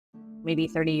Maybe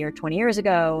 30 or 20 years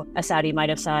ago, a Saudi might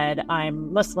have said,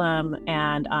 I'm Muslim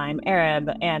and I'm Arab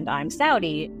and I'm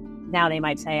Saudi. Now they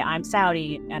might say, I'm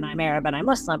Saudi and I'm Arab and I'm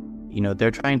Muslim.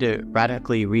 They're trying to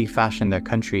radically refashion their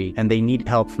country and they need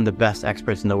help from the best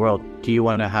experts in the world. Do you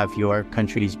want to have your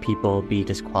country's people be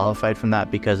disqualified from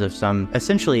that because of some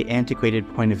essentially antiquated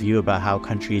point of view about how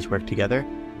countries work together?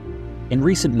 In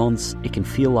recent months, it can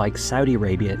feel like Saudi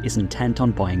Arabia is intent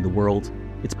on buying the world.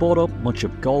 It's bought up much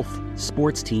of golf,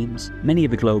 sports teams, many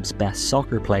of the globe's best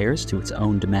soccer players to its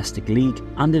own domestic league,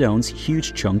 and it owns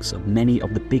huge chunks of many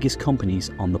of the biggest companies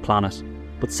on the planet.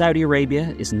 But Saudi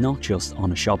Arabia is not just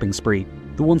on a shopping spree.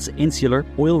 The once insular,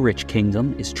 oil-rich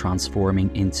kingdom is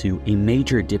transforming into a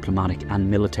major diplomatic and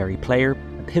military player,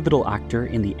 a pivotal actor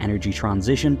in the energy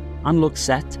transition, and looks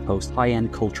set to host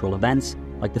high-end cultural events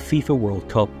like the FIFA World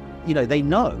Cup. They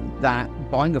know that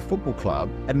buying a football club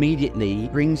immediately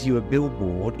brings you a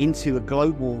billboard into a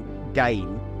global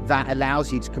game that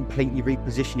allows you to completely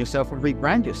reposition yourself and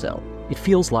rebrand yourself. It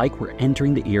feels like we're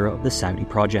entering the era of the Saudi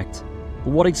project.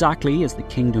 But what exactly is the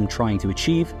kingdom trying to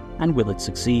achieve, and will it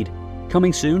succeed?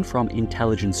 Coming soon from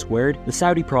Intelligence Squared, the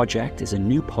Saudi Project is a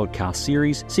new podcast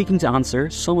series seeking to answer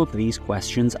some of these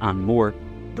questions and more.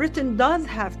 Britain does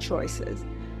have choices.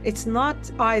 It's not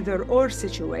either or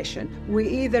situation. We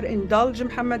either indulge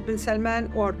Mohammed bin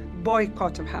Salman or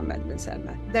boycott Mohammed bin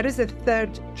Salman. There is a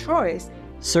third choice.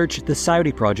 Search The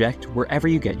Saudi Project wherever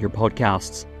you get your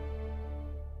podcasts.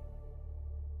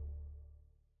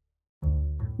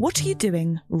 What are you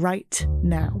doing right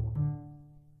now?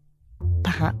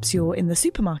 Perhaps you're in the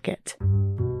supermarket.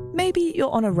 Maybe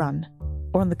you're on a run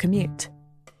or on the commute.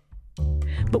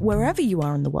 But wherever you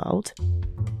are in the world,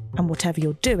 and whatever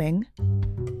you're doing,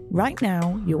 right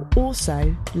now you're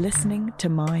also listening to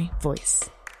my voice.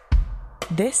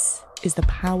 This is the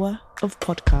power of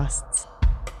podcasts.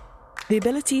 The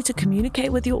ability to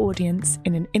communicate with your audience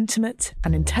in an intimate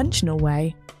and intentional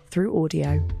way through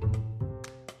audio.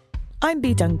 I'm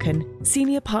Bea Duncan,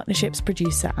 Senior Partnerships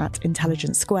Producer at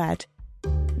Intelligence Squared.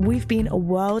 We've been a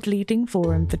world-leading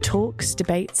forum for talks,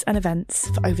 debates and events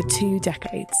for over 2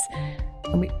 decades.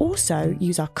 And we also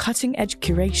use our cutting-edge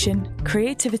curation,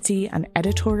 creativity and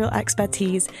editorial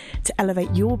expertise to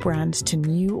elevate your brand to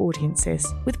new audiences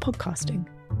with podcasting.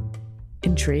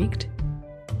 Intrigued?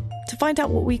 To find out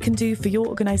what we can do for your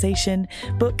organisation,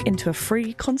 book into a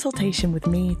free consultation with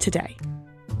me today.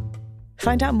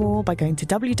 Find out more by going to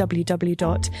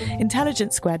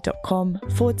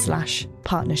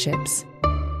www.intelligencesquared.com/partnerships.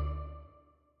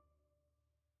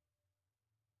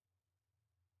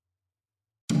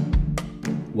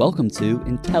 Welcome to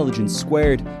Intelligence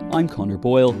Squared. I'm Conor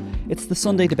Boyle. It's the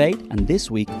Sunday debate, and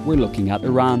this week we're looking at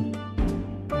Iran.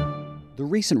 The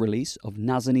recent release of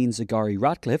Nazanin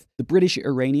Zaghari-Ratcliffe, the British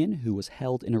Iranian who was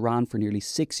held in Iran for nearly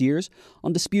 6 years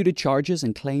on disputed charges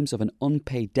and claims of an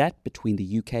unpaid debt between the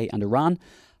UK and Iran,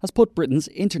 has put Britain's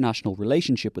international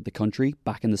relationship with the country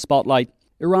back in the spotlight.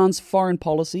 Iran's foreign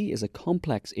policy is a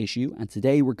complex issue, and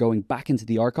today we're going back into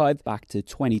the archive, back to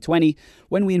 2020,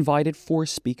 when we invited 4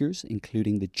 speakers,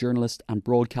 including the journalist and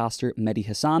broadcaster Mehdi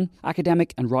Hasan,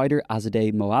 academic and writer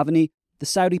Azadeh Moaveni, the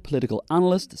Saudi political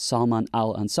analyst Salman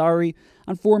al-Ansari,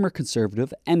 and former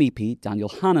Conservative MEP Daniel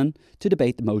Hannan to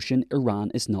debate the motion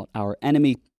Iran is not our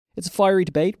enemy. It's a fiery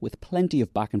debate with plenty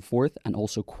of back and forth and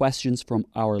also questions from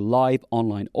our live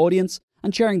online audience.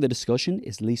 And chairing the discussion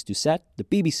is Lise Doucet, the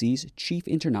BBC's chief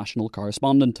international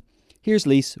correspondent. Here's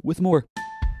Lise with more.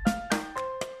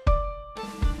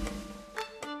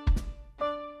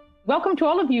 Welcome to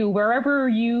all of you, wherever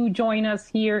you join us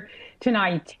here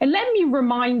tonight. And let me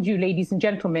remind you, ladies and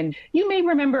gentlemen, you may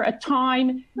remember a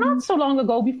time not so long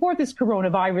ago before this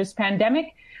coronavirus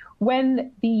pandemic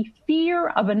when the fear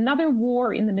of another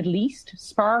war in the Middle East,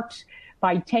 sparked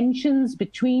by tensions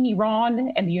between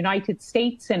Iran and the United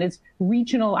States and its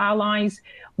regional allies,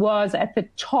 was at the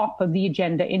top of the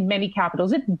agenda in many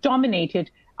capitals. It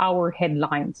dominated our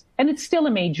headlines, and it's still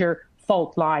a major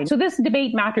fault line. So this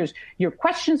debate matters. Your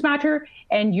questions matter,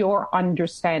 and your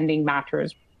understanding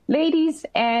matters. Ladies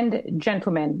and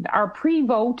gentlemen, our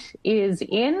pre-vote is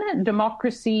in.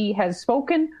 Democracy has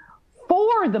spoken.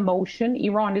 For the motion,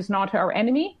 Iran is not our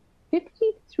enemy,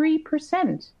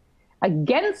 53%.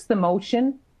 Against the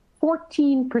motion,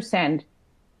 14%.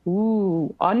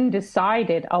 Ooh,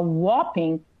 undecided, a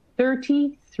whopping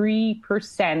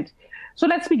 33%. So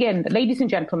let's begin. Ladies and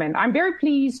gentlemen, I'm very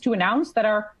pleased to announce that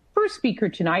our first speaker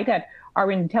tonight at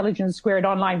our Intelligence Squared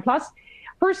Online Plus,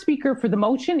 first speaker for the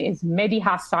motion is Mehdi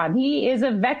Hasan. He is a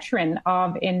veteran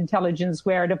of Intelligence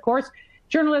Squared, of course,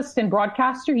 journalist and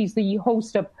broadcaster. He's the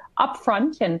host of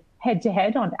Upfront and Head to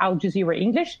Head on Al Jazeera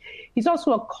English. He's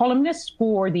also a columnist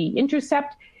for The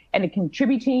Intercept, and a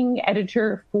contributing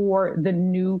editor for The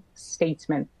New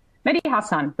Statesman. Mehdi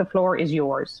Hasan, the floor is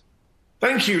yours.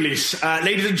 Thank you, Lise.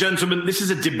 Ladies and gentlemen, this is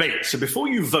a debate. So before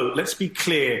you vote, let's be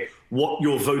clear what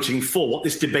you're voting for, what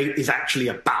this debate is actually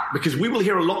about, because we will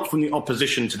hear a lot from the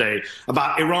opposition today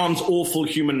about Iran's awful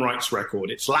human rights record,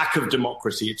 its lack of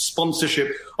democracy, its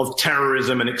sponsorship of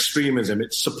terrorism and extremism,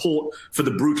 its support for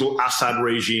the brutal Assad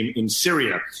regime in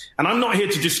Syria. And I'm not here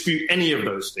to dispute any of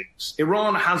those things.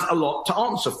 Iran has a lot to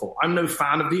answer for. I'm no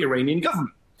fan of the Iranian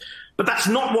government. But that's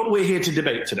not what we're here to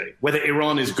debate today, whether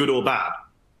Iran is good or bad.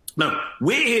 No,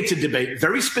 we're here to debate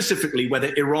very specifically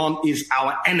whether Iran is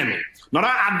our enemy, not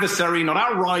our adversary, not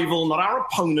our rival, not our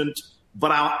opponent,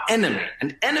 but our enemy.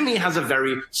 And enemy has a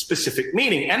very specific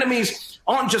meaning. Enemies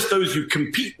aren't just those you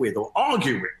compete with or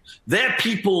argue with. They're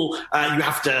people you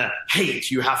have to hate,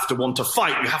 you have to want to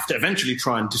fight, you have to eventually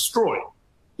try and destroy.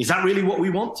 Is that really what we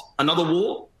want? Another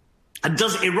war? And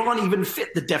does Iran even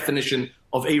fit the definition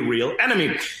of a real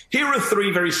enemy? Here are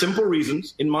three very simple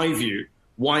reasons, in my view,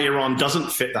 why Iran doesn't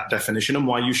fit that definition and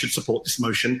why you should support this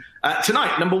motion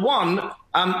tonight. Number one,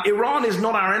 Iran is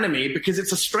not our enemy because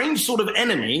it's a strange sort of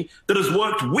enemy that has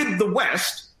worked with the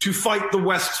West to fight the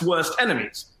West's worst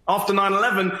enemies. After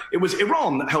 9/11, it was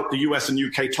Iran that helped the US and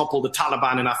UK topple the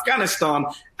Taliban in Afghanistan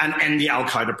and end the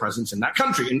al-Qaeda presence in that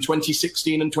country in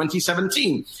 2016 and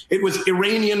 2017. It was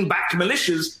Iranian-backed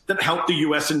militias that helped the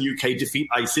US and UK defeat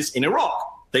ISIS in Iraq.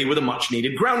 They were the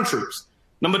much-needed ground troops.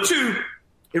 Number two,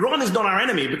 Iran is not our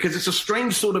enemy because it's a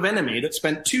strange sort of enemy that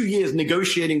spent 2 years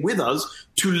negotiating with us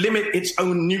to limit its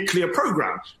own nuclear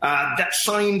program, that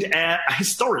signed a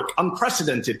historic,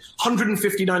 unprecedented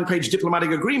 159-page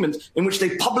diplomatic agreement in which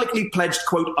they publicly pledged,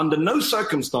 quote, under no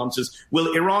circumstances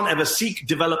will Iran ever seek,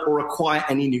 develop, or acquire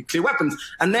any nuclear weapons.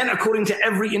 And then, according to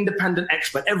every independent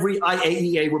expert, every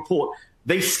IAEA report,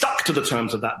 they stuck to the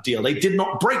terms of that deal. They did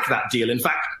not break that deal. In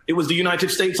fact, it was the United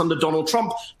States under Donald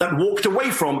Trump that walked away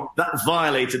from, that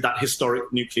violated that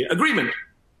historic nuclear agreement.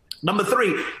 Number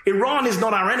three, Iran is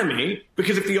not our enemy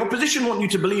because if the opposition want you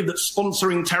to believe that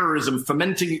sponsoring terrorism,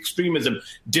 fomenting extremism,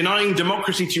 denying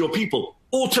democracy to your people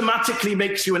automatically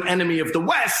makes you an enemy of the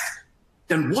West,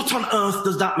 then what on earth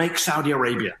does that make Saudi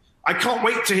Arabia? I can't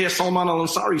wait to hear Salman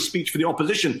al-Ansari's speech for the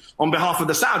opposition on behalf of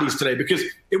the Saudis today, because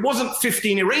it wasn't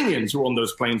 15 Iranians who were on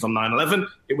those planes on 9/11.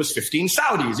 It was 15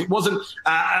 Saudis. It wasn't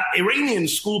Iranian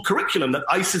school curriculum that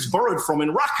ISIS borrowed from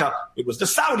in Raqqa. It was the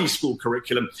Saudi school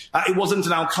curriculum. It wasn't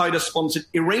an al-Qaeda-sponsored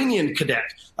Iranian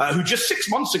cadet who just 6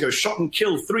 months ago shot and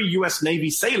killed 3 U.S. Navy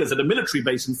sailors at a military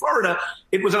base in Florida.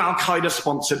 It was an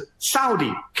al-Qaeda-sponsored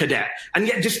Saudi cadet. And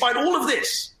yet, despite all of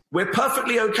this, we're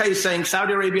perfectly okay saying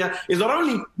Saudi Arabia is not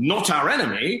only not our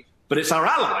enemy, but it's our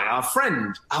ally, our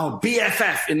friend, our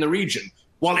BFF in the region,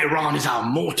 while Iran is our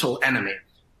mortal enemy.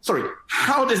 Sorry,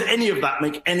 how does any of that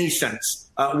make any sense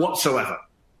whatsoever?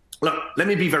 Look, let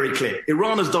me be very clear.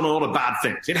 Iran has done a lot of bad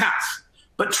things. It has.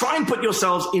 But try and put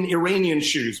yourselves in Iranian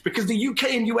shoes, because the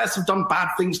UK and US have done bad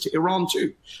things to Iran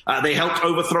too. They helped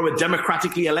overthrow a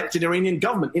democratically elected Iranian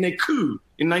government in a coup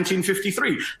in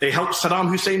 1953. They helped Saddam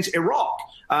Hussein's Iraq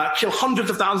kill hundreds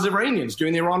of thousands of Iranians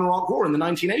during the Iran-Iraq War in the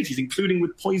 1980s, including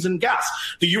with poison gas.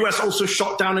 The US also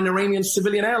shot down an Iranian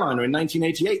civilian airliner in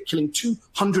 1988, killing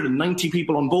 290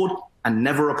 people on board, and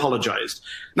never apologized.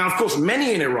 Now, of course,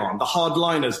 many in Iran, the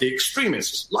hardliners, the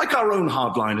extremists, like our own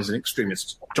hardliners and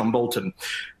extremists, John Bolton,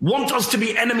 want us to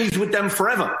be enemies with them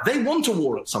forever. They want a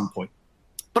war at some point.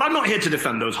 But I'm not here to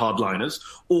defend those hardliners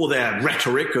or their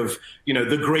rhetoric of,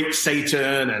 the great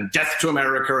Satan and death to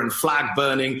America and flag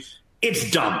burning. It's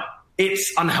dumb.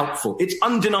 It's unhelpful. It's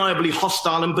undeniably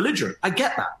hostile and belligerent. I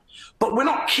get that. But we're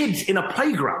not kids in a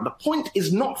playground. The point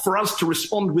is not for us to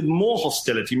respond with more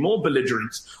hostility, more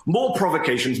belligerence, more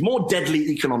provocations, more deadly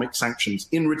economic sanctions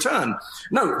in return.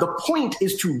 No, the point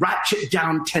is to ratchet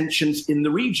down tensions in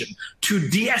the region, to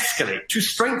de-escalate, to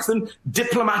strengthen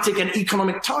diplomatic and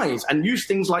economic ties, and use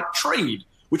things like trade,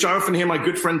 which I often hear my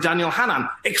good friend Daniel Hannan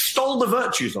extol the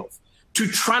virtues of, to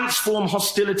transform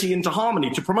hostility into harmony,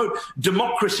 to promote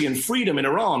democracy and freedom in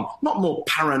Iran, not more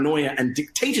paranoia and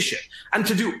dictatorship. And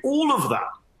to do all of that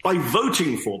by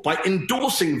voting for, by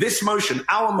endorsing this motion,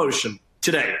 our motion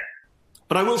today.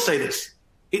 But I will say this.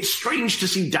 It's strange to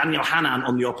see Daniel Hannan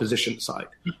on the opposition side.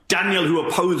 Daniel, who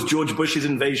opposed George Bush's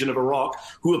invasion of Iraq,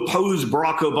 who opposed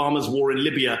Barack Obama's war in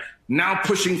Libya, now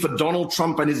pushing for Donald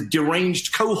Trump and his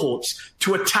deranged cohorts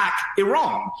to attack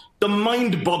Iran. The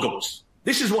mind boggles.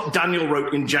 This is what Daniel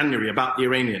wrote in January about the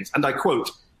Iranians, and I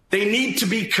quote, "They need to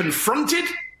be confronted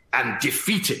and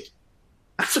defeated."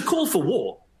 That's a call for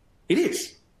war. It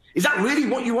is. Is that really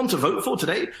what you want to vote for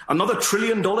today? Another $1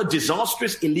 trillion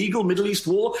disastrous, illegal Middle East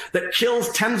war that kills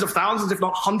tens of thousands, if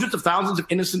not hundreds of thousands of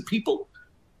innocent people?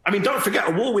 I mean, don't forget,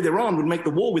 a war with Iran would make the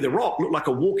war with Iraq look like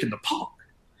a walk in the park.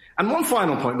 And one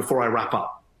final point before I wrap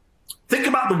up. Think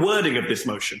about the wording of this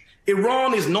motion.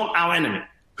 Iran is not our enemy.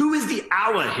 Who is the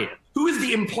our here? Who is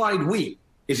the implied we?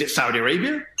 Is it Saudi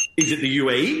Arabia? Is it the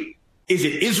UAE? Is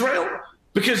it Israel?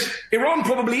 Because Iran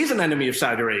probably is an enemy of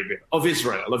Saudi Arabia, of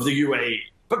Israel, of the UAE.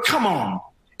 But come on,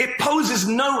 it poses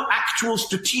no actual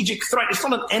strategic threat. It's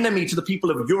not an enemy to the people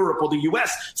of Europe or the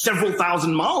US, several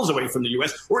thousand miles away from the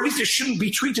US, or at least it shouldn't be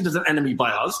treated as an enemy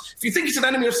by us. If you think it's an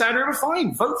enemy of Saudi Arabia,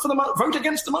 fine, vote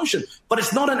against the motion. But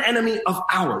it's not an enemy of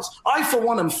ours. I, for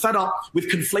one, am fed up with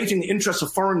conflating the interests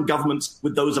of foreign governments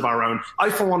with those of our own.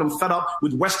 I, for one, am fed up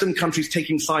with Western countries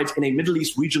taking sides in a Middle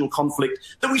East regional conflict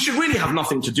that we should really have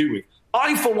nothing to do with.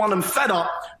 I, for one, am fed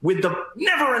up with the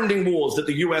never-ending wars that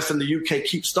the US and the UK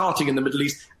keep starting in the Middle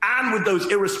East, and with those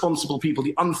irresponsible people,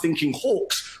 the unthinking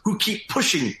hawks, who keep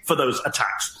pushing for those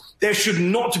attacks. There should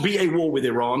not be a war with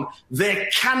Iran. There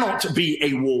cannot be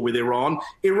a war with Iran.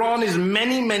 Iran is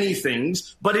many, many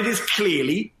things, but it is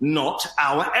clearly not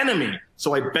our enemy.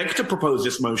 So I beg to propose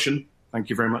this motion. Thank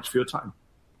you very much for your time.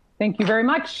 Thank you very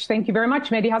much. Thank you very much,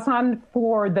 Mehdi Hasan,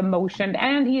 for the motion.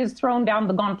 And he has thrown down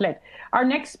the gauntlet. Our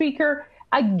next speaker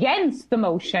against the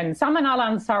motion, Salman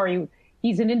Al-Ansari.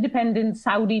 He's an independent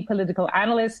Saudi political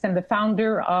analyst and the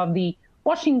founder of the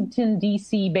Washington,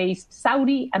 D.C.-based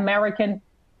Saudi American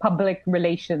Public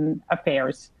Relations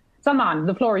Affairs. Salman,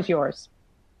 the floor is yours.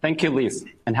 Thank you, Liz.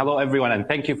 And hello, everyone. And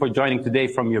thank you for joining today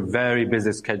from your very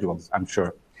busy schedules, I'm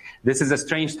sure. This is a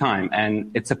strange time,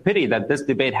 and it's a pity that this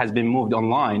debate has been moved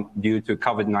online due to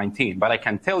COVID-19. But I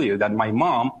can tell you that my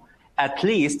mom, at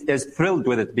least, is thrilled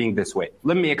with it being this way.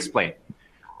 Let me explain.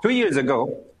 2 years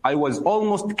ago, I was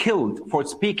almost killed for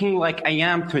speaking like I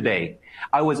am today.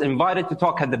 I was invited to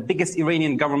talk at the biggest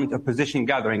Iranian government opposition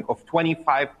gathering of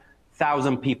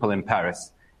 25,000 people in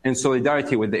Paris, in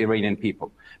solidarity with the Iranian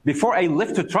people. Before I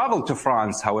left to travel to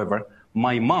France, however,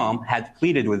 my mom had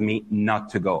pleaded with me not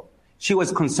to go. She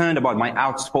was concerned about my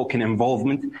outspoken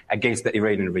involvement against the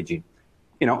Iranian regime.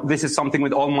 You know, this is something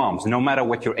with all moms. No matter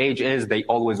what your age is, they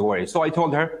always worry. So I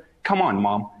told her, come on,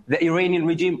 Mom. The Iranian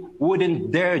regime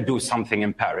wouldn't dare do something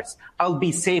in Paris. I'll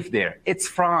be safe there. It's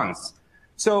France.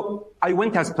 So I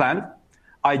went as planned.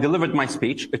 I delivered my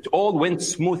speech. It all went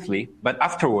smoothly. But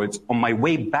afterwards, on my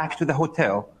way back to the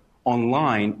hotel,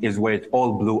 online is where it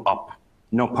all blew up.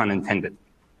 No pun intended.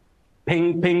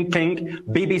 Ping, ping, ping,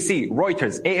 BBC,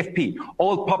 Reuters, AFP,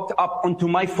 all popped up onto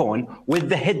my phone with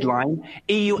the headline,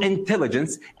 EU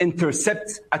intelligence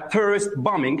intercepts a terrorist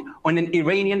bombing on an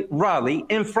Iranian rally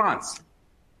in France.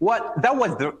 That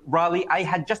was the rally I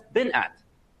had just been at.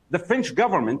 The French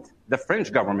government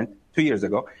 2 years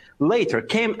ago, later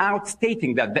came out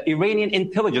stating that the Iranian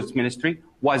intelligence ministry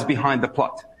was behind the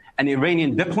plot. An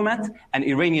Iranian diplomat and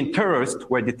Iranian terrorist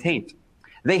were detained.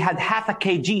 They had half a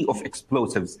kg of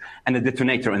explosives and a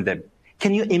detonator in them.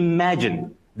 Can you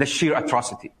imagine the sheer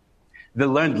atrocity? The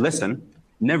learned lesson,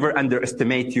 never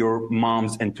underestimate your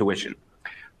mom's intuition.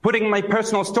 Putting my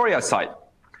personal story aside,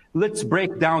 let's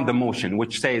break down the motion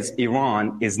which says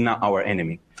Iran is not our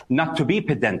enemy. Not to be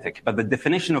pedantic, but the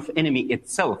definition of enemy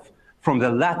itself from the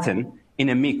Latin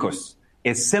inimicus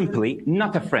is simply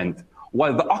not a friend,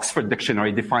 while the Oxford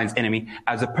Dictionary defines enemy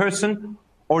as a person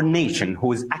or nation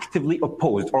who is actively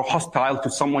opposed or hostile to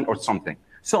someone or something.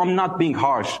 So I'm not being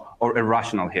harsh or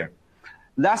irrational here.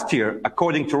 Last year,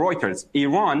 according to Reuters,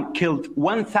 Iran killed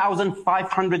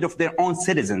 1,500 of their own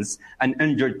citizens and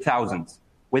injured thousands,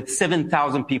 with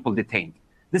 7,000 people detained.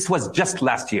 This was just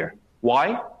last year.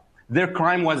 Why? Their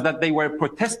crime was that they were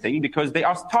protesting because they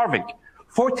are starving.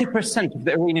 40% of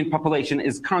the Iranian population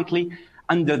is currently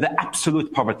under the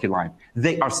absolute poverty line.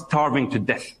 They are starving to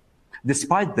death.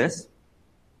 Despite this,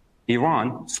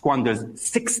 Iran squanders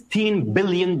 $16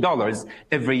 billion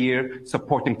every year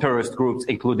supporting terrorist groups,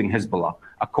 including Hezbollah,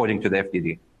 according to the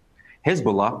FDD.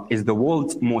 Hezbollah is the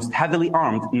world's most heavily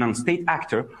armed non-state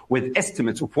actor with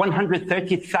estimates of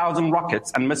 130,000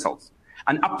 rockets and missiles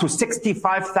and up to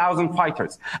 65,000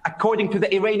 fighters, according to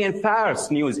the Iranian Fars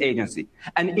news agency,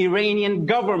 an Iranian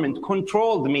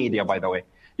government-controlled media, by the way.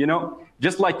 You know,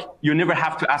 just like you never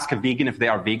have to ask a vegan if they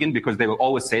are vegan because they will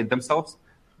always say it themselves.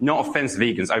 No offense,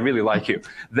 vegans, I really like you.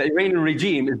 The Iranian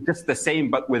regime is just the same,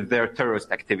 but with their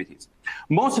terrorist activities.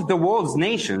 Most of the world's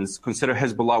nations consider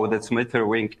Hezbollah with its military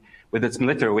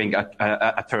wing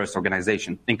a terrorist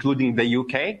organization, including the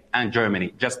UK and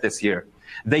Germany just this year.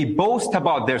 They boast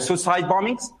about their suicide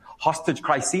bombings, hostage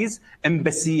crises,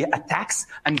 embassy attacks,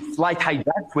 and flight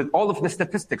hijacks, with all of the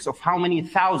statistics of how many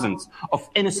thousands of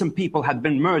innocent people had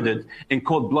been murdered in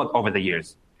cold blood over the years.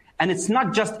 And it's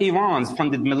not just Iran's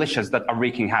funded militias that are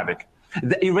wreaking havoc.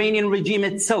 The Iranian regime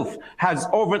itself has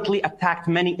overtly attacked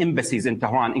many embassies in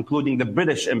Tehran, including the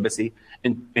British embassy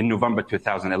in November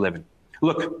 2011.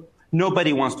 Look,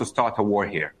 nobody wants to start a war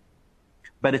here,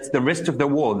 but it's the rest of the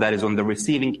world that is on the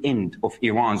receiving end of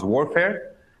Iran's warfare,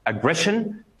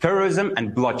 aggression, terrorism,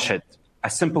 and bloodshed. A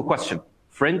simple question: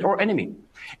 friend or enemy?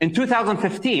 In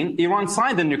 2015, Iran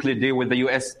signed a nuclear deal with the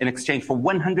US in exchange for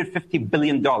 $150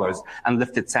 billion and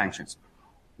lifted sanctions.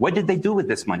 What did they do with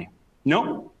this money? No.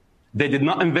 They did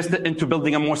not invest it into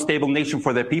building a more stable nation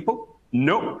for their people.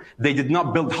 No. They did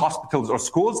not build hospitals or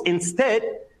schools. Instead,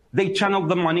 they channeled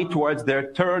the money towards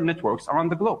their terror networks around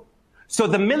the globe. So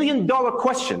the $1 million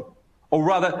question, or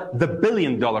rather the $1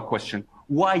 billion question,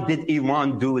 why did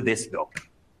Iran do this though?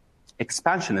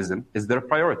 Expansionism is their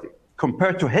priority.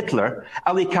 Compared to Hitler,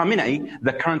 Ali Khamenei,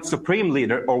 the current supreme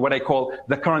leader, or what I call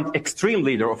the current extreme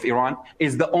leader of Iran,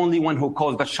 is the only one who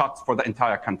calls the shots for the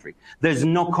entire country. There's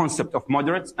no concept of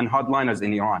moderates and hardliners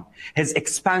in Iran. His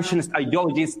expansionist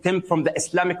ideologies stem from the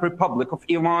Islamic Republic of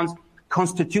Iran's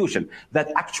constitution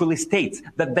that actually states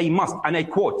that they must, and I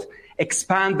quote,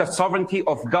 expand the sovereignty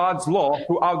of God's law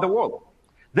throughout the world.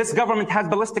 This government has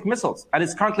ballistic missiles and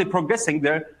is currently progressing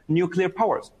their nuclear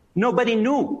powers. Nobody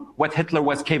knew what Hitler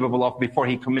was capable of before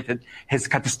he committed his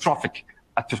catastrophic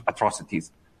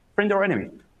atrocities. Friend or enemy?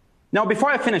 Now, before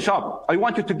I finish up, I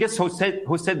want you to guess who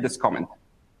said this comment.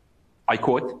 I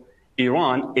quote,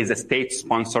 Iran is a state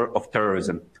sponsor of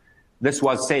terrorism. This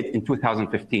was said in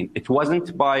 2015. It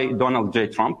wasn't by Donald J.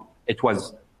 Trump. It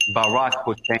was Barack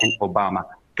Hussein Obama.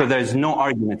 So there's no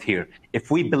argument here. If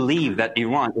we believe that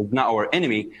Iran is not our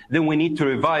enemy, then we need to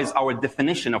revise our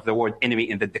definition of the word enemy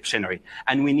in the dictionary.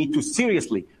 And we need to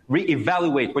seriously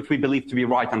reevaluate what we believe to be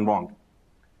right and wrong.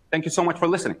 Thank you so much for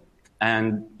listening.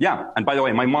 And by the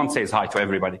way, my mom says hi to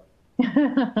everybody.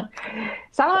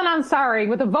 Salman Ansari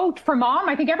with a vote for mom.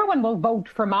 I think everyone will vote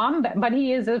for mom, but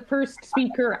he is the first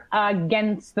speaker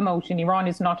against the motion. Iran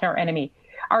is not our enemy.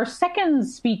 Our second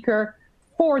speaker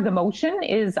for the motion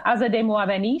is Azadeh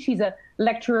Moaveni. She's a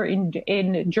lecturer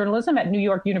in journalism at New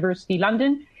York University,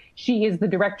 London. She is the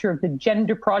director of the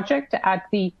Gender Project at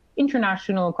the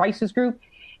International Crisis Group.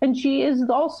 And she is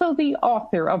also the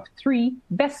author of 3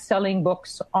 best-selling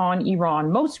books on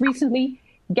Iran. Most recently,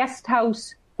 Guest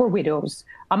House for Widows,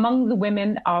 Among the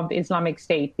Women of Islamic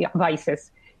State, of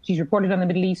ISIS. She's reported on the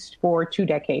Middle East for 2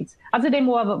 decades. Azadeh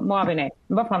Moaveni.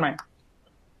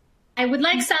 I would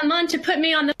like Salman to put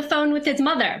me on the phone with his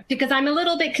mother because I'm a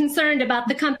little bit concerned about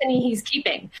the company he's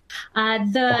keeping.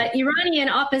 The Iranian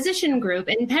opposition group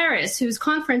in Paris, whose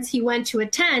conference he went to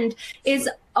attend,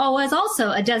 was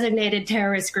also a designated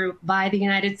terrorist group by the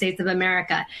United States of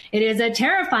America. It is a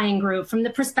terrifying group from the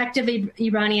perspective of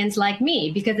Iranians like me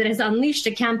because it has unleashed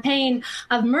a campaign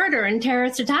of murder and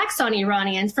terrorist attacks on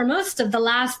Iranians for most of the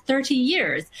last 30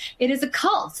 years. It is a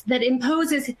cult that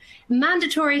imposes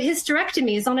mandatory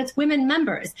hysterectomies on its women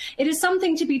members. It is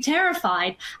something to be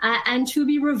terrified and to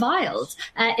be reviled.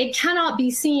 It cannot be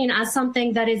seen as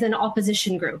something that is an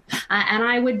opposition group. And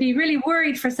I would be really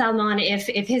worried for Salman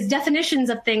if his definitions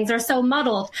of things are so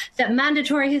muddled that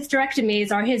mandatory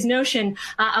hysterectomies are his notion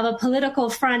of a political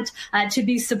front to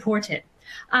be supported.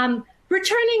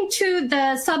 Returning to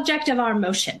the subject of our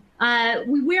motion,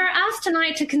 we are asked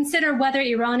tonight to consider whether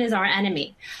Iran is our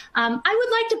enemy. I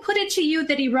would like to put it to you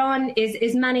that Iran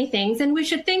is many things, and we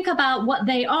should think about what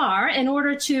they are in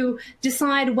order to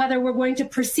decide whether we're going to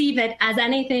perceive it as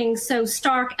anything so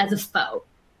stark as a foe.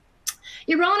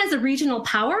 Iran is a regional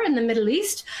power in the Middle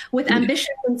East with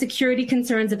ambitions and security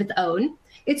concerns of its own.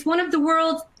 It's one of the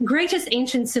world's greatest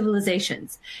ancient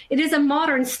civilizations. It is a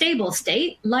modern, stable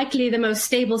state, likely the most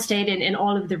stable state in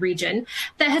all of the region,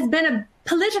 that has been a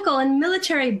political and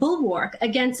military bulwark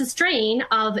against a strain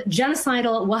of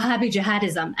genocidal Wahhabi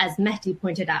jihadism, as Mehdi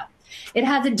pointed out. It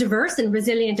has a diverse and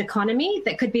resilient economy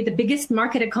that could be the biggest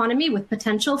market economy with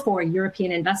potential for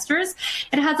European investors.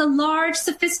 It has a large,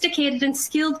 sophisticated, and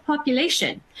skilled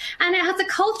population. And it has a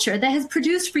culture that has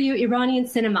produced for you Iranian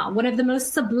cinema, one of the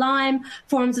most sublime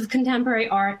forms of contemporary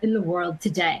art in the world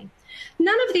today.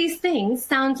 None of these things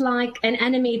sound like an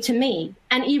enemy to me.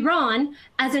 And Iran,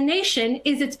 as a nation,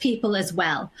 is its people as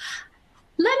well.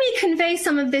 Let me convey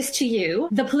some of this to you,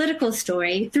 the political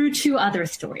story, through 2 other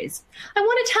stories. I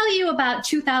want to tell you about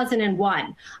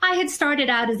 2001. I had started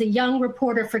out as a young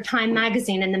reporter for Time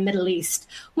magazine in the Middle East.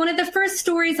 One of the first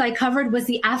stories I covered was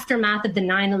the aftermath of the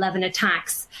 9/11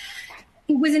 attacks.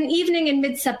 It was an evening in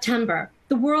mid-September.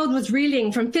 the world was reeling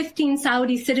from 15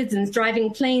 Saudi citizens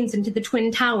driving planes into the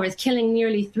Twin Towers, killing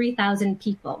nearly 3,000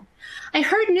 people. I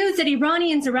heard news that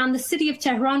Iranians around the city of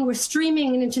Tehran were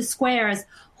streaming into squares,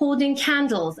 holding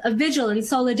candles, a vigil in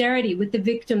solidarity with the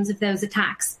victims of those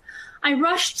attacks. I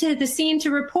rushed to the scene to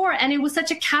report, and it was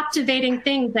such a captivating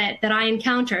thing that I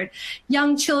encountered.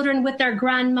 Young children with their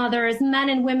grandmothers, men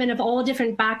and women of all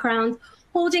different backgrounds,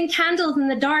 holding candles in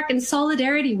the dark in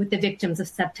solidarity with the victims of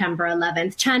September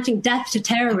 11th, chanting death to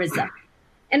terrorism.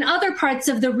 In other parts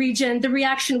of the region, the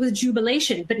reaction was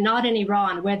jubilation, but not in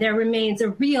Iran, where there remains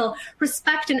a real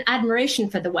respect and admiration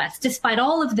for the West, despite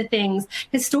all of the things,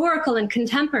 historical and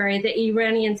contemporary, that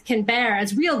Iranians can bear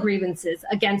as real grievances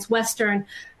against Western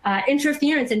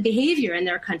interference and behavior in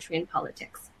their country and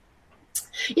politics.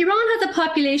 Iran has a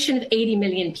population of 80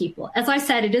 million people. As I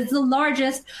said, it is the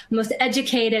largest, most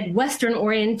educated,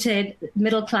 Western-oriented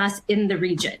middle class in the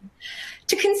region.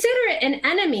 To consider it an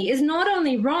enemy is not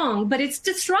only wrong, but it's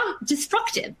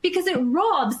destructive, because it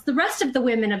robs the rest of the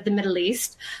women of the Middle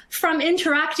East from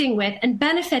interacting with and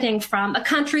benefiting from a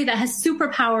country that has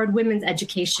superpowered women's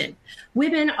education.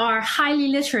 Women are highly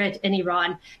literate in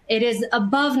Iran. It is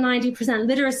above 90%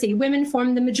 literacy. Women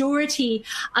form the majority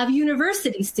of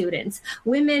university students.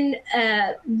 Women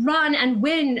run and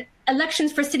win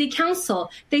elections for city council.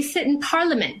 They sit in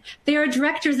parliament. They are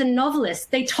directors and novelists.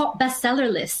 They top bestseller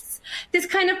lists. This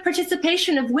kind of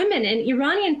participation of women in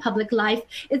Iranian public life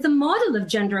is a model of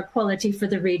gender equality for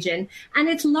the region, and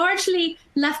it's largely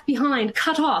left behind,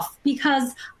 cut off,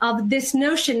 because of this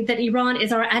notion that Iran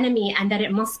is our enemy and that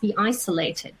it must be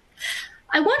isolated.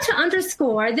 I want to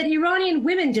underscore that Iranian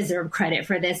women deserve credit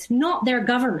for this, not their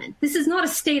government. This is not a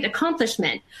state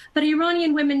accomplishment, but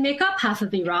Iranian women make up half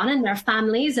of Iran, and their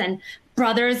families and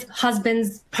brothers,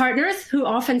 husbands, partners, who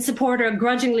often support or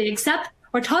grudgingly accept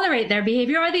or tolerate their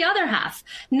behavior, are the other half.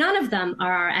 None of them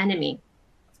are our enemy.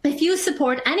 If you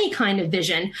support any kind of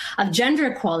vision of gender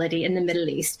equality in the Middle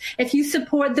East, if you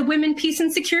support the Women, Peace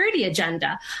and Security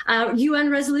agenda, UN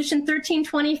Resolution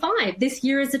 1325, this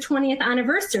year is the 20th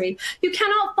anniversary, you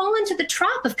cannot fall into the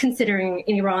trap of considering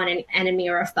Iran an enemy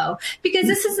or a foe, because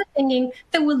this is the thinking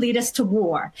that will lead us to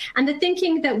war. And the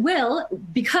thinking that will,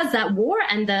 because that war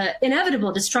and the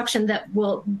inevitable destruction that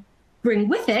will bring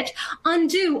with it,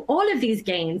 undo all of these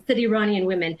gains that Iranian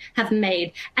women have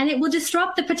made. And it will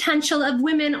disrupt the potential of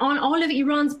women on all of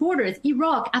Iran's borders,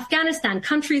 Iraq, Afghanistan,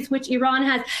 countries which Iran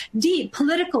has deep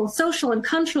political, social, and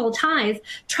cultural ties,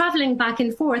 traveling back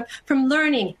and forth from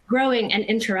learning, growing, and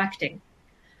interacting.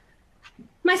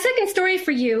 My second story for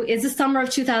you is the summer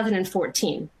of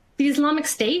 2014. The Islamic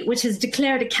State, which has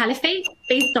declared a caliphate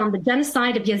based on the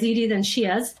genocide of Yazidis and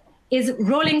Shias, is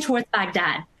rolling towards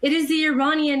Baghdad. It is the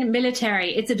Iranian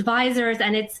military, its advisors,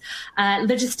 and its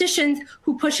logisticians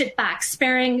who push it back,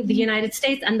 sparing the United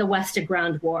States and the West a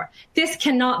ground war. This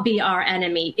cannot be our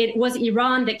enemy. It was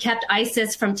Iran that kept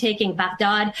ISIS from taking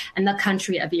Baghdad and the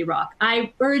country of Iraq.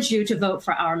 I urge you to vote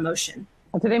for our motion.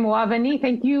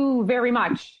 Thank you very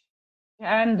much.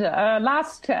 And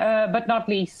last but not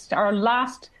least, our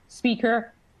last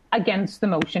speaker against the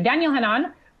motion, Daniel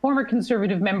Hannan, former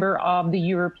Conservative member of the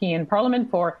European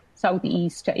Parliament for South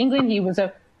East England. He was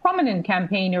a prominent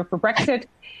campaigner for Brexit.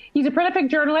 He's a prolific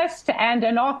journalist and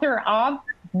an author of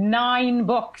 9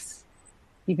 books.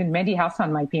 Even Mehdi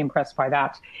Hassan might be impressed by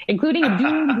that, including A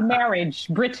Doomed Marriage,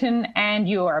 Britain and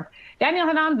Europe. Daniel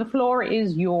Hannan, the floor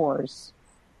is yours.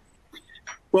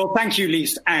 Well, thank you,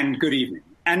 Lise, and good evening.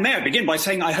 And may I begin by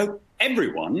saying I hope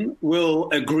everyone will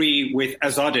agree with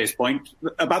Azade's point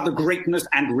about the greatness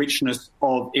and richness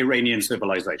of Iranian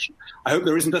civilization. I hope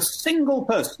there isn't a single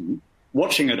person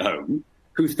watching at home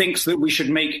who thinks that we should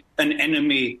make an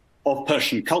enemy of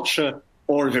Persian culture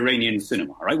or of Iranian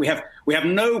cinema, right? We have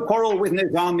no quarrel with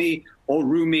Nizami or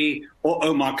Rumi or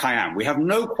Omar Khayyam. We have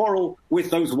no quarrel with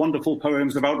those wonderful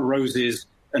poems about roses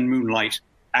and moonlight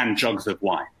and jugs of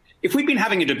wine. If we'd been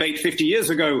having a debate 50 years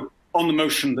ago on the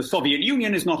motion, the Soviet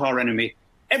Union is not our enemy,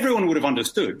 everyone would have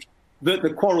understood that the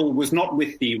quarrel was not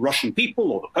with the Russian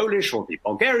people or the Polish or the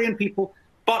Bulgarian people,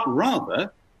 but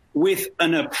rather with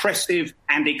an oppressive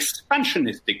and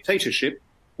expansionist dictatorship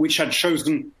which had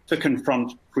chosen to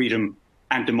confront freedom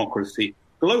and democracy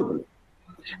globally.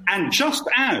 And just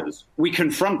as we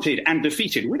confronted and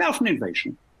defeated, without an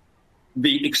invasion,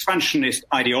 the expansionist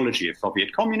ideology of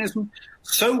Soviet communism,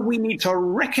 so we need to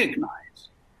recognize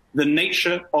the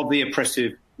nature of the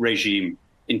oppressive regime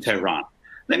in Tehran.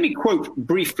 Let me quote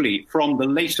briefly from the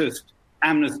latest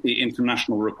Amnesty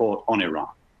International report on Iran.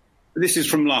 This is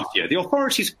from last year. The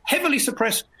authorities heavily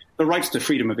suppressed the rights to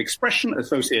freedom of expression,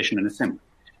 association, and assembly.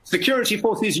 Security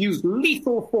forces used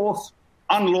lethal force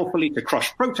unlawfully to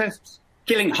crush protests,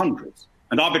 killing hundreds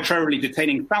and arbitrarily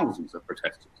detaining thousands of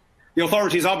protesters. The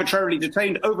authorities arbitrarily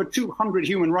detained over 200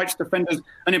 human rights defenders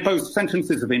and imposed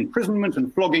sentences of imprisonment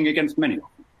and flogging against many of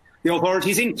them. The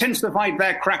authorities intensified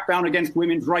their crackdown against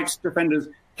women's rights defenders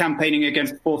campaigning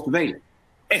against forced veiling.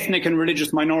 Ethnic and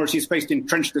religious minorities faced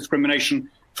entrenched discrimination,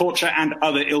 torture and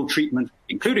other ill treatment,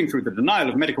 including through the denial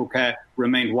of medical care,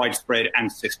 remained widespread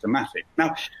and systematic.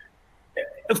 Now,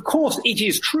 of course, it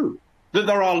is true that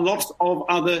there are lots of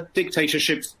other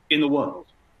dictatorships in the world.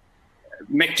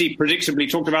 Mehdi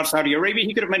predictably talked about Saudi Arabia.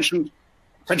 He could have mentioned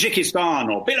Tajikistan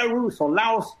or Belarus or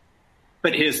Laos.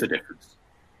 But here's the difference.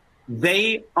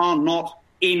 They are not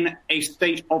in a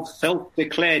state of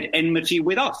self-declared enmity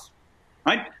with us,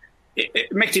 right?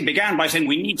 Mehdi began by saying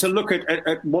we need to look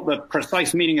at what the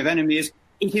precise meaning of enemy is.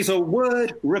 It is a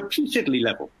word repeatedly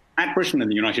leveled at Britain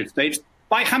and the United States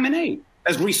by Khamenei.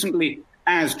 As recently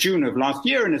as June of last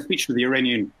year, in a speech to the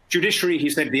Iranian judiciary, he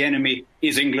said the enemy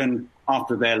is England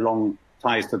after their long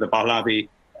ties to the Pahlavi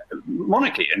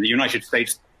monarchy, and the United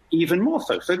States even more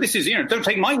so. So this is, don't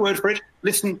take my word for it.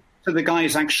 Listen to the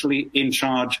guys actually in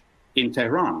charge in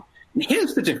Tehran. And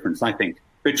here's the difference, I think,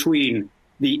 between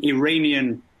the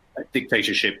Iranian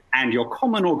dictatorship and your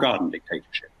common or garden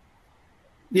dictatorship.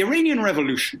 The Iranian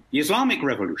revolution, the Islamic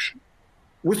revolution,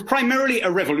 was primarily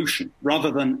a revolution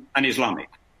rather than an Islamic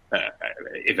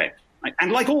event. Right?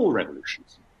 And like all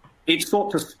revolutions, it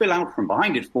sought to spill out from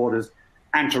behind its borders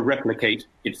and to replicate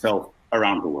itself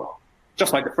around the world,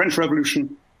 just like the French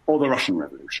Revolution or the Russian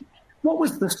Revolution. What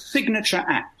was the signature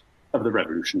act of the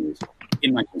revolutionaries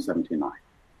in 1979?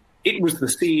 It was the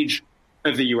siege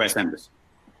of the US Embassy.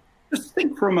 Just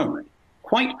think for a moment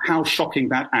quite how shocking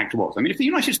that act was. I mean, if the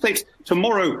United States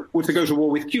tomorrow were to go to war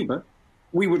with Cuba,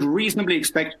 we would reasonably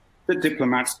expect that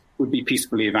diplomats would be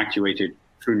peacefully evacuated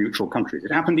through neutral countries.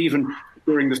 It happened even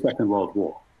during the Second World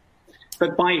War.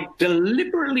 But by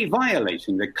deliberately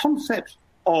violating the concept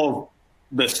of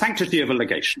the sanctity of a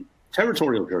legation,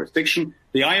 territorial jurisdiction,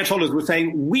 the Ayatollahs were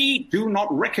saying, we do not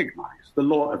recognize the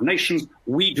law of nations.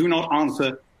 We do not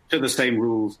answer to the same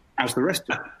rules as the rest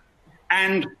of them.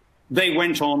 And they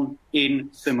went on in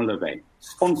similar vein,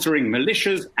 sponsoring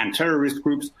militias and terrorist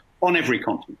groups on every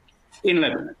continent, in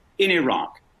Lebanon, in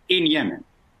Iraq, in Yemen,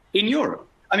 in Europe.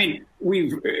 I mean,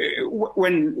 when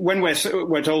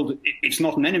we're told it's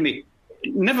not an enemy,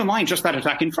 never mind just that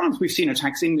attack in France. We've seen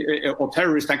attacks or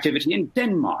terrorist activity in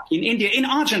Denmark, in India, in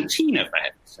Argentina, for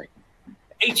heaven's sake.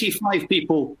 85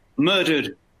 people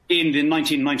murdered in the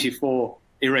 1994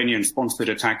 Iranian-sponsored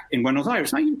attack in Buenos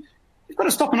Aires. Now, you've got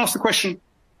to stop and ask the question,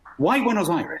 why Buenos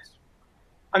Aires?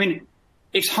 I mean,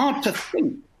 it's hard to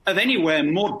think of anywhere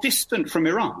more distant from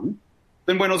Iran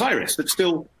than Buenos Aires that's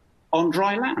still on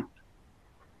dry land.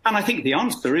 And I think the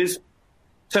answer is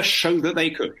to show that they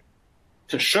could,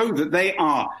 to show that they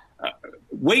are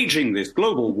waging this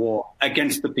global war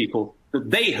against the people that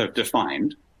they have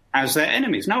defined as their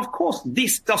enemies. Now, of course,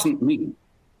 this doesn't mean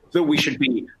that we should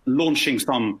be launching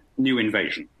some new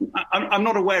invasion. I'm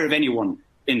not aware of anyone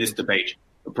in this debate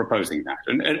proposing that.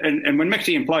 And when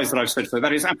Mehdi implies that I've said so,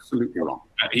 that is absolutely wrong.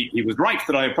 He was right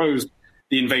that I opposed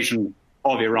the invasion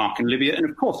of Iraq and Libya, and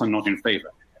of course I'm not in favor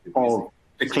of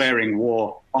declaring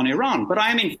war on Iran, but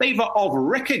I am in favor of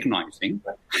recognizing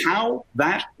how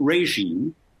that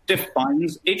regime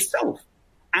defines itself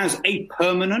as a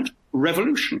permanent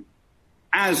revolution,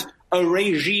 as a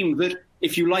regime that,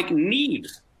 if you like,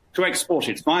 needs to export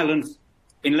its violence,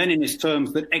 in Leninist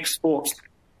terms, that exports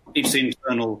its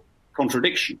internal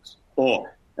contradictions,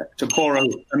 or to borrow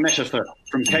a metaphor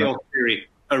from chaos theory,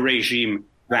 a regime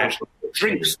that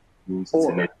drinks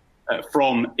order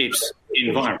from its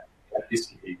environment.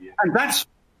 And that's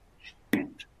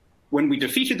when we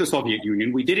defeated the Soviet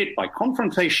Union, we did it by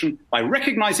confrontation, by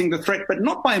recognizing the threat, but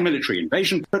not by a military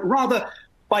invasion, but rather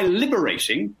by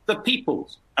liberating the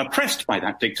peoples oppressed by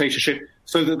that dictatorship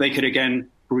so that they could again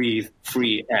breathe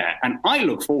free air. And I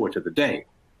look forward to the day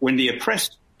when the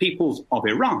oppressed peoples of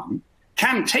Iran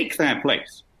can take their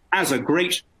place as a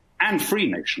great and free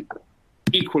nation,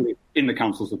 equally in the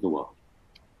councils of the world.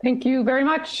 Thank you very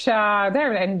much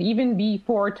there, and even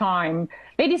before time.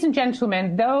 Ladies and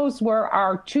gentlemen, those were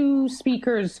our two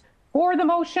speakers for the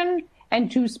motion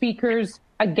and two speakers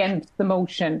against the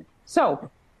motion. So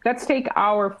let's take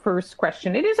our first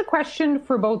question. It is a question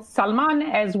for both Salman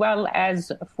as well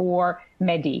as for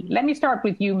Mehdi. Let me start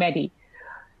with you, Mehdi.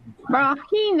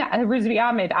 Rahin Rizvi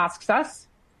Ahmed asks us,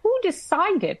 who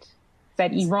decided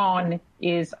that Iran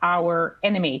is our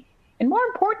enemy? And more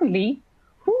importantly,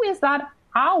 who is that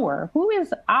our? Who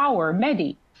is our,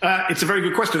 Mehdi? It's a very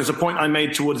good question. It's a point I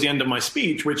made towards the end of my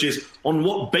speech, which is on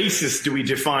what basis do we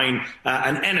define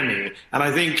an enemy? And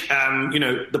I think,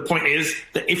 the point is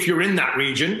that if you're in that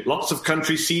region, lots of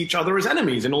countries see each other as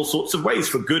enemies in all sorts of ways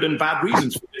for good and bad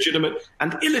reasons, for legitimate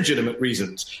and illegitimate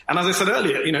reasons. And as I said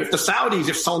earlier,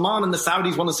 if Salman and the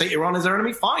Saudis want to say Iran is their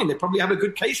enemy, fine. They probably have a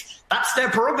good case. That's their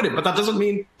prerogative. But that doesn't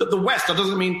mean that that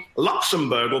doesn't mean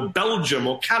Luxembourg or Belgium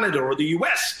or Canada or the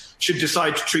US should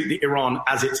decide to treat the Iran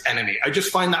as its enemy. I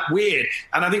just find that weird.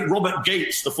 And I think Robert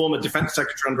Gates, the former defense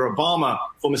secretary under Obama,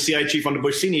 former CIA chief under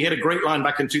Bush Sr., he had a great line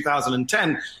back in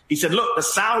 2010. He said, look, the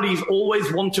Saudis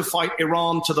always want to fight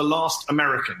Iran to the last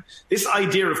American. This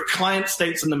idea of client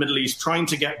states in the Middle East trying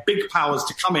to get big powers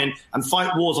to come in and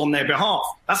fight wars on their behalf,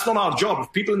 that's not our job.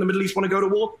 If people in the Middle East want to go to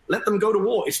war, let them go to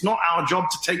war. It's not our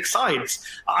job to take sides.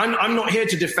 I'm not here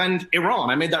to defend Iran.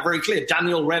 I made that very clear.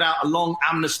 Daniel read out a long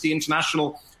Amnesty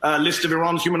International list of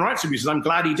Iran's human rights abuses. I'm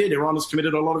glad he did. Iran has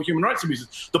committed a lot of human rights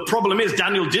abuses. The problem is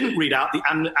Daniel didn't read out the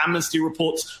amnesty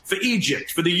reports for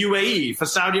Egypt, for the UAE, for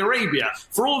Saudi Arabia,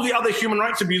 for all the other human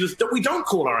rights abuses that we don't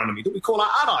call our enemy, that we call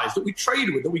our allies, that we trade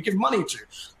with, that we give money to.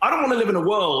 I don't want to live in a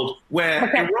world where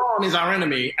Iran is our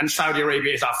enemy and Saudi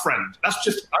Arabia is our friend. That's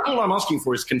just, all I'm asking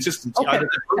for is consistency. Okay.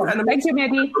 Thank you,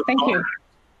 Mehdi. Thank you.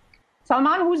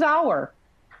 Salman, who's our?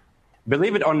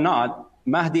 Believe it or not,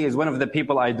 Mahdi is one of the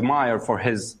people I admire for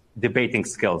his debating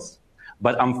skills.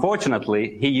 But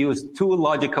unfortunately, he used two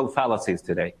logical fallacies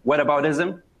today,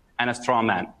 whataboutism and a straw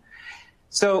man.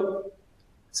 So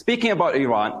speaking about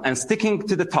Iran and sticking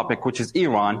to the topic, which is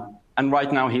Iran, and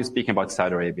right now he's speaking about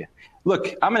Saudi Arabia.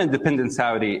 Look, I'm an independent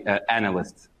Saudi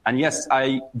analyst. And yes,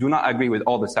 I do not agree with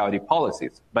all the Saudi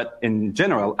policies. But in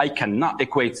general, I cannot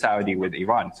equate Saudi with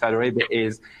Iran. Saudi Arabia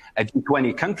is a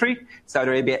G20 country. Saudi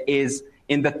Arabia is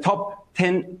in the top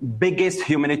 10 biggest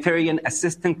humanitarian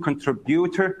assistance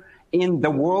contributor in the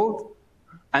world.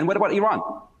 And what about Iran?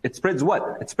 It spreads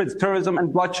what? It spreads terrorism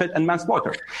and bloodshed and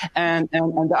manslaughter. And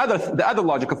the other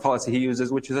logical fallacy he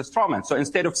uses, which is a straw man. So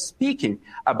instead of speaking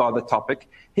about the topic,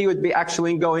 he would be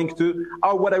actually going to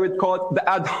what I would call the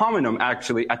ad hominem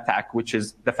actually attack, which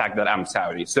is the fact that I'm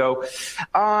Saudi. So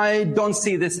I don't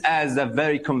see this as a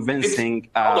very convincing.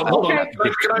 Hold on. Can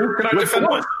I defend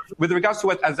myself? With regards to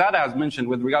what Azada has mentioned,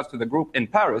 with regards to the group in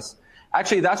Paris,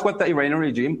 actually that's what the Iranian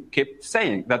regime kept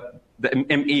saying, that the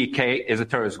MEK is a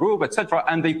terrorist group, etc.,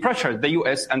 and they pressured the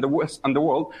US and the West and the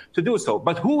world to do so.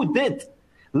 But who did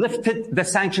lifted the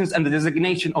sanctions and the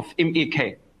designation of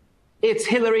MEK? It's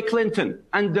Hillary Clinton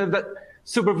under the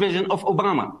supervision of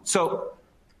Obama. So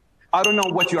I don't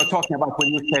know what you are talking about when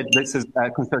you said this is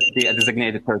considered to be a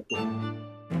designated terrorist group.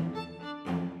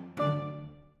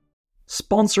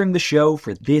 Sponsoring the show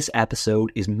for this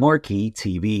episode is Marquee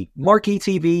TV. Marquee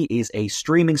TV is a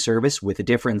streaming service with a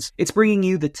difference. It's bringing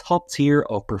you the top tier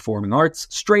of performing arts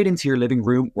straight into your living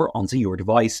room or onto your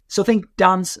device. So think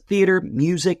dance, theatre,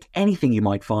 music, anything you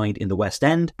might find in the West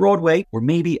End, Broadway, or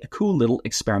maybe a cool little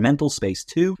experimental space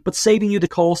too, but saving you the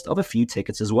cost of a few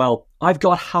tickets as well. I've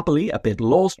got happily a bit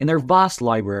lost in their vast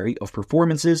library of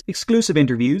performances, exclusive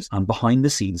interviews, and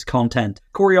behind-the-scenes content.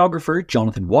 Choreographer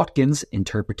Jonathan Watkins'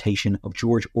 interpretation of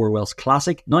George Orwell's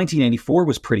classic 1984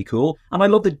 was pretty cool, and I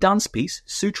love the dance piece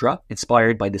Sutra,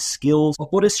 inspired by the skills of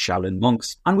Buddhist Shaolin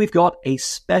monks. And we've got a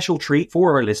special treat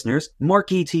for our listeners.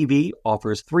 Marquee TV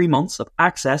offers 3 months of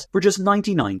access for just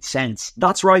 99 cents.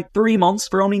 That's right, 3 months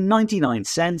for only 99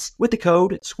 cents with the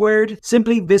code SQUARED.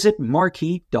 Simply visit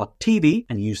marquee.tv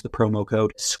and use the promo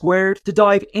code SQUARED to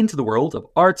dive into the world of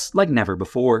arts like never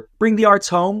before. Bring the arts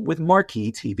home with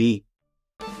Marquee TV.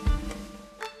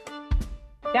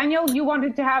 Daniel, you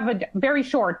wanted to have a very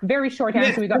short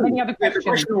answer. We got many other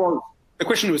questions. The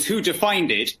question was who defined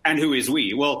it and who is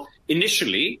we? Well,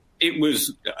 initially, it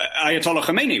was Ayatollah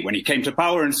Khomeini when he came to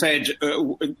power and said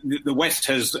the West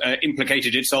has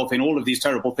implicated itself in all of these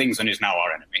terrible things and is now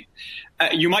our enemy.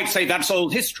 You might say that's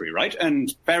old history, right?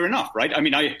 And fair enough, right? I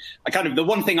mean, I kind of, the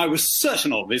one thing I was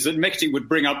certain of is that Mehdi would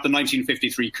bring up the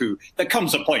 1953 coup. There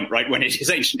comes a point, right, when it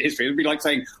is ancient history. It would be like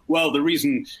saying, well, the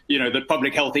reason, that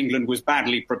Public Health England was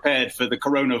badly prepared for the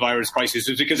coronavirus crisis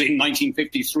is because in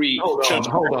 1953,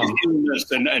 his illness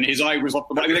and his eye was off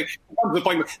the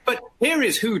point. But here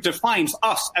is who defines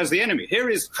us as the enemy. Here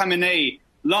is Khamenei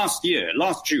last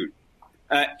June,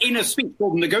 in a speech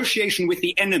called Negotiation with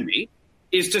the Enemy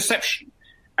is Deception.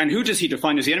 And who does he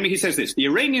define as the enemy? He says this: the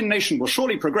Iranian nation will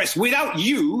surely progress without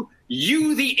you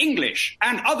the English,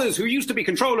 and others who used to be in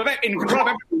control of everything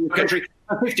in the country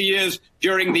for 50 years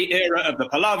during the era of the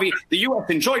Pahlavi. The US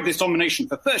enjoyed this domination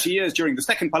for 30 years during the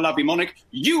second Pahlavi monarch.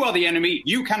 You are the enemy.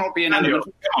 You cannot be an enemy.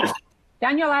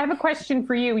 Daniel, I have a question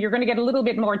for you. You're going to get a little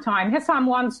bit more time. Hessam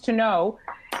wants to know,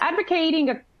 advocating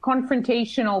a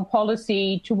confrontational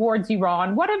policy towards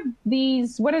Iran. What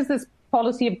has this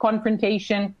policy of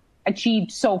confrontation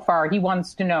achieved so far? He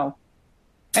wants to know.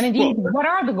 And indeed, what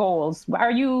are the goals?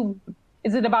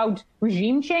 Is it about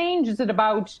regime change? Is it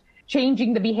about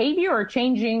changing the behavior or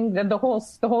changing the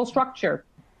whole structure?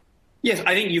 Yes,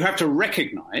 I think you have to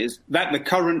recognize that the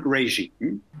current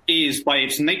regime is, by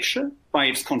its nature, by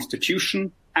its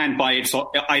constitution, and by its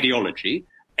ideology,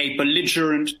 a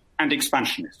belligerent and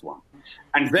expansionist one.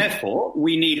 And therefore,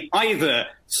 we need either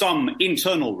some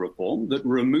internal reform that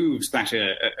removes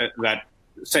that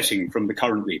setting from the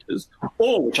current leaders,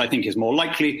 or, which I think is more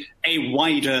likely, a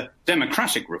wider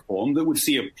democratic reform that would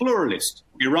see a pluralist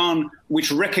Iran,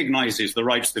 which recognizes the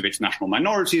rights of its national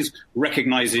minorities,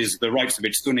 recognizes the rights of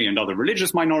its Sunni and other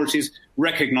religious minorities,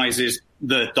 recognizes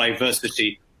the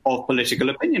diversity of political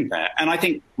opinion there. And I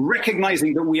think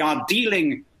recognizing that we are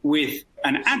dealing with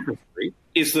an adversary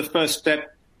is the first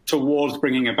step towards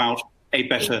bringing about a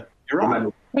better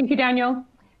Iran. Thank you, Daniel.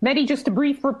 Mehdi, just a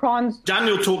brief response.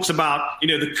 Daniel talks about, the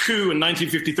coup in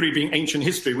 1953 being ancient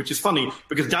history, which is funny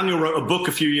because Daniel wrote a book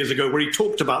a few years ago where he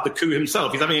talked about the coup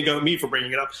himself. He's having a go at me for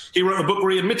bringing it up. He wrote a book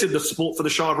where he admitted the support for the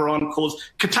Shah of Iran caused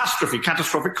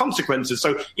catastrophic consequences.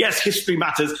 So, yes, history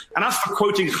matters. And as for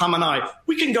quoting Khamenei,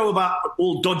 we can go about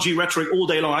all dodgy rhetoric all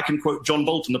day long. I can quote John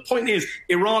Bolton. The point is,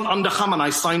 Iran under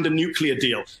Khamenei signed a nuclear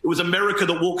deal. It was America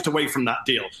that walked away from that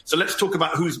deal. So let's talk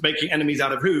about who's making enemies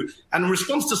out of who. And in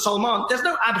response to Salman, there's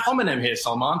no ad hominem here,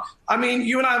 Salman. I mean,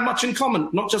 you and I have much in common,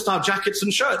 not just our jackets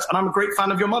and shirts. And I'm a great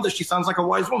fan of your mother. She sounds like a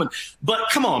wise woman. But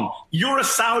come on, you're a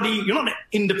Saudi, you're not an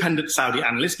independent Saudi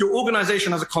analyst. Your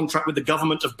organization has a contract with the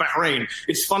government of Bahrain.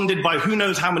 It's funded by who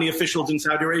knows how many officials in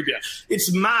Saudi Arabia.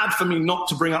 It's mad for me not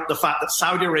to bring up the fact that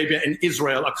Saudi Arabia and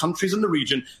Israel are countries in the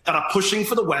region that are pushing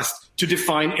for the West to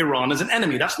define Iran as an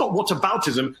enemy. That's not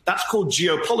whataboutism. That's called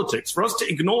geopolitics. For us to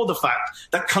ignore the fact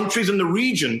that countries in the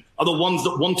region are the ones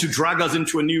that want to drag us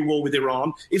into a new war with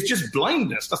Iran is just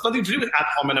blindness. That's nothing to do with ad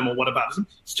hominem or whataboutism.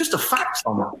 It's just a fact.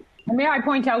 May I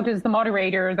point out as the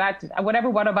moderator that whatever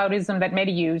whataboutism that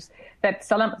Mehdi used, that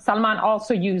Salman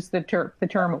also used the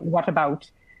term whatabout.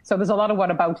 So there's a lot of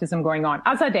whataboutism going on.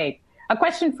 Azadeh, a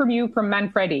question from you from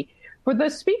Manfredi. For the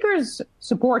speakers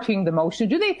supporting the motion,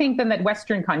 do they think then that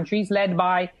Western countries led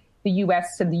by the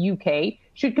US and the UK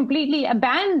should completely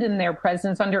abandon their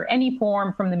presence under any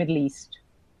form from the Middle East?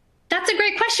 That's a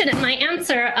great question, and my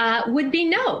answer would be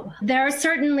no. There are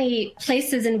certainly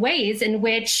places and ways in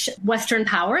which Western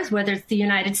powers, whether it's the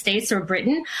United States or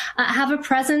Britain, have a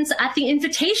presence at the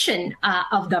invitation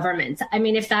of governments. I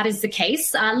mean, if that is the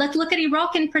case, let's look at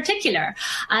Iraq in particular.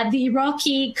 The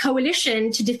Iraqi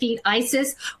coalition to defeat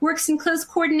ISIS works in close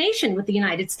coordination with the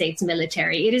United States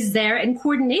military. It is there in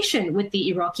coordination with the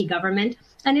Iraqi government.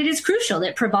 And it is crucial.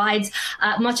 It provides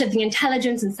much of the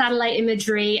intelligence and satellite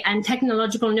imagery and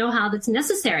technological know-how that's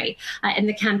necessary in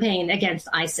the campaign against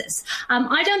ISIS.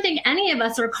 I don't think any of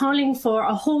us are calling for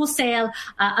a wholesale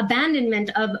abandonment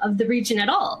of the region at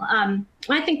all.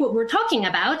 I think what we're talking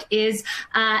about is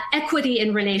equity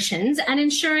in relations and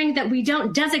ensuring that we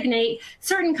don't designate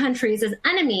certain countries as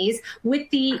enemies with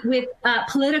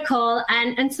political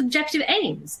and subjective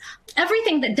aims.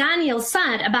 Everything that Daniel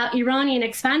said about Iranian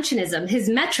expansionism, his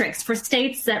metrics for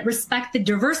states that respect the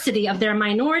diversity of their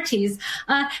minorities,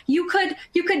 you could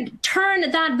turn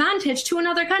that vantage to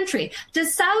another country.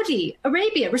 Does Saudi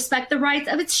Arabia respect the rights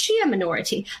of its Shia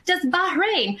minority? Does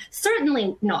Bahrain?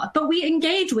 Certainly not. But we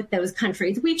engage with those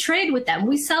countries. We trade with them.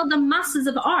 We sell them masses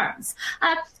of arms.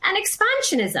 And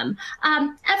expansionism,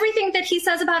 everything that he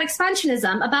says about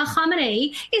expansionism, about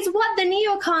Khamenei, is what the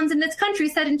neocons in this country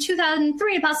said in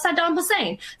 2003 about Saddam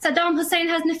Hussein. Saddam Hussein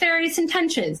has nefarious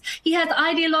intentions. He has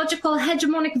ideological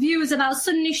hegemonic views about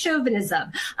Sunni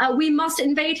chauvinism. We must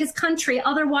invade his country,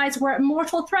 otherwise we're a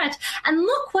mortal threat. And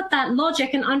look what that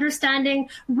logic and understanding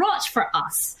wrought for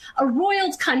us. A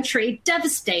roiled country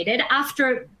devastated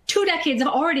after 2 decades of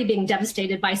already being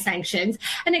devastated by sanctions,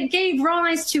 and it gave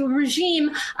rise to a regime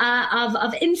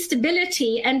of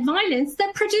instability and violence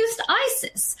that produced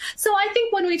ISIS. So I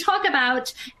think when we talk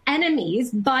about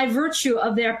enemies by virtue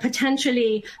of their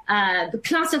potentially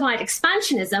classified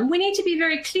expansionism, we need to be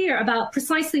very clear about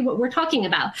precisely what we're talking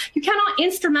about. You cannot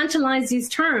instrumentalize these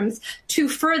terms to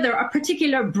further a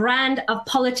particular brand of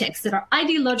politics that are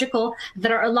ideological,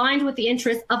 that are aligned with the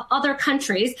interests of other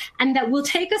countries, and that will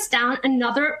take us down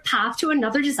another path to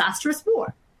another disastrous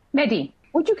war. Mehdi,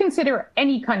 would you consider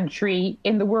any country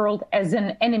in the world as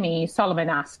an enemy, Solomon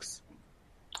asks?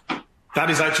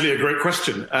 That is actually a great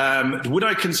question. Would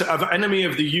I consider an enemy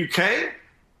of the UK?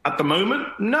 At the moment,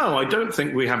 no, I don't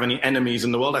think we have any enemies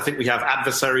in the world. I think we have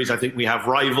adversaries. I think we have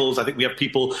rivals. I think we have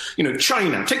people,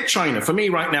 China. Take China. For me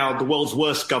right now, the world's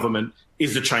worst government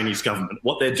is the Chinese government.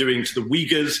 What they're doing to the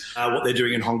Uyghurs, what they're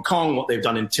doing in Hong Kong, what they've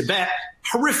done in Tibet,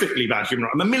 horrifically bad human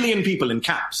rights. 1 million people in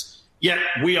camps. Yet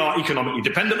we are economically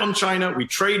dependent on China. We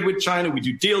trade with China. We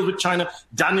do deals with China.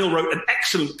 Daniel wrote an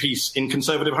excellent piece in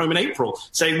Conservative Home in April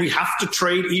saying we have to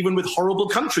trade even with horrible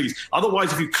countries.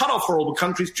 Otherwise, if you cut off horrible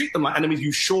countries, treat them like enemies,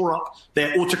 you shore up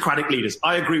their autocratic leaders.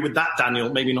 I agree with that, Daniel,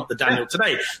 maybe not the Daniel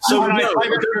today. So no, I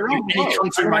don't think any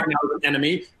country right now is an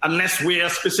enemy unless we are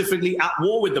specifically at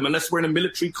war with them, unless we're in a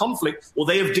military conflict or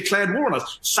they have declared war on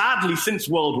us. Sadly, since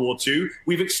World War II,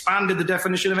 we've expanded the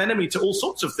definition of enemy to all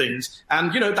sorts of things.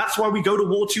 And, that's why we go to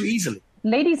war too easily.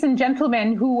 Ladies and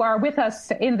gentlemen who are with us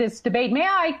in this debate, may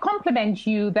I compliment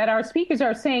you that our speakers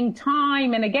are saying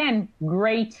time and again,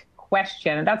 great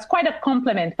question. And that's quite a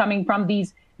compliment coming from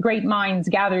these great minds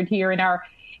gathered here in our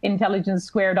Intelligence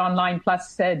Squared Online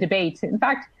Plus debate. In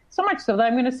fact, so much so that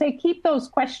I'm going to say keep those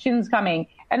questions coming.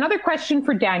 Another question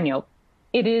for Daniel.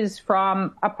 It is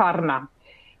from Aparna.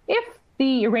 If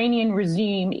the Iranian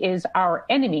regime is our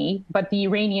enemy, but the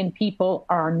Iranian people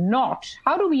are not,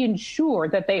 how do we ensure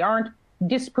that they aren't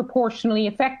disproportionately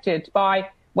affected by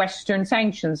Western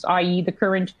sanctions, i.e. the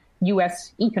current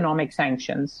U.S. economic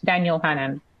sanctions? Daniel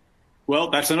Hannan.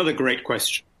 Well, that's another great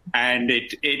question. And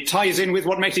it ties in with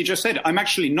what Mehdi just said. I'm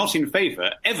actually not in favor,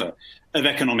 ever, of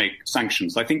economic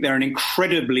sanctions. I think they're an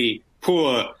incredibly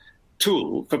poor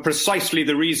tool for precisely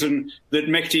the reason that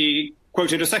Mehdi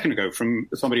quoted a second ago from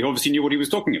somebody who obviously knew what he was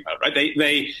talking about, right?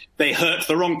 They hurt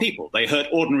the wrong people. They hurt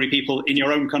ordinary people in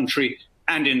your own country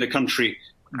and in the country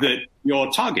that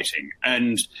you're targeting.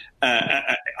 And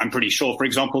I'm pretty sure, for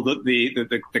example, that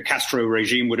the Castro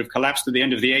regime would have collapsed at the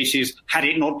end of the 80s had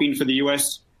it not been for the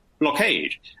US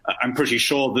blockade. I'm pretty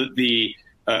sure that the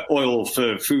oil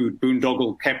for food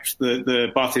boondoggle kept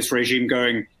the Ba'athist regime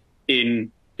going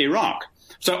in Iraq.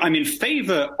 So I'm in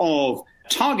favor of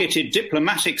targeted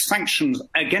diplomatic sanctions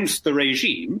against the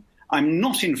regime. I'm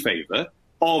not in favor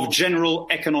of general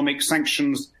economic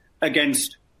sanctions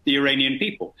against the Iranian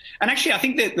people. And actually, I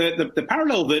think that the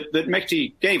parallel that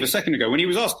Mehdi gave a second ago, when he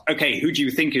was asked, okay, who do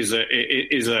you think is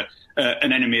an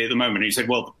enemy at the moment? And he said,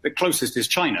 well, the closest is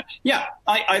China. Yeah,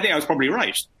 I think I was probably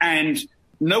right. And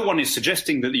no one is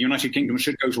suggesting that the United Kingdom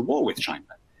should go to war with China.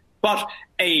 But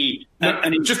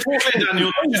just to be clear,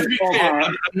 Daniel, just to be clear,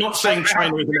 I'm not saying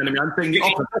China is an enemy. I'm saying the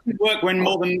opposite. It doesn't work when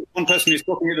more than one person is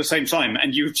talking at the same time,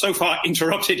 and you've so far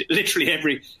interrupted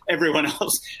literally everyone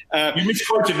else. You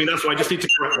misquoted me, that's why I just need to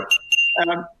correct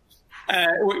that.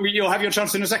 You'll have your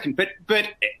chance in a second. But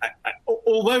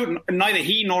although neither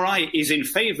he nor I is in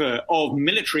favor of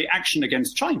military action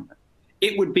against China,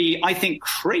 it would be, I think,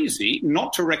 crazy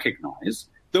not to recognize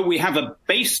that we have a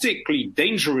basically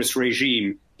dangerous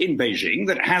regime in Beijing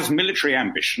that has military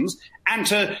ambitions and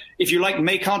to, if you like,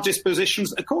 make our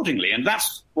dispositions accordingly. And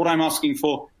that's what I'm asking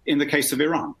for in the case of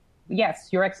Iran. Yes,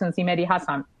 Your Excellency Mehdi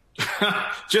Hasan.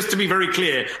 Just to be very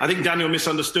clear, I think Daniel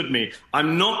misunderstood me.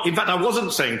 In fact, I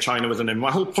wasn't saying China was an enemy.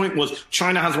 My whole point was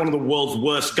China has one of the world's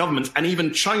worst governments, and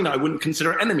even China I wouldn't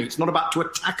consider an enemy. It's not about to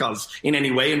attack us in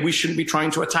any way, and we shouldn't be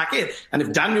trying to attack it. And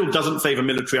if Daniel doesn't favor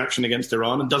military action against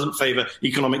Iran and doesn't favor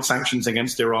economic sanctions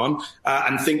against Iran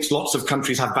and thinks lots of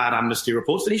countries have bad amnesty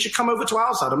reports, then he should come over to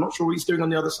our side. I'm not sure what he's doing on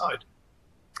the other side.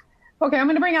 Okay, I'm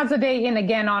going to bring Azadeh in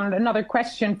again on another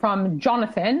question from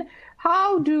Jonathan.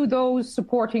 How do those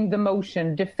supporting the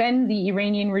motion defend the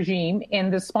Iranian regime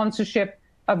in the sponsorship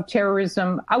of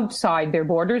terrorism outside their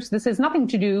borders? This has nothing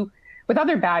to do with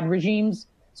other bad regimes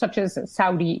such as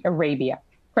Saudi Arabia.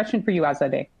 Question for you,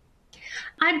 Azadeh.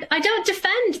 I don't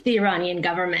defend the Iranian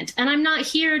government, and I'm not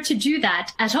here to do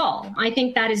that at all. I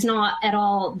think that is not at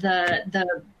all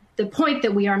the point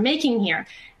that we are making here.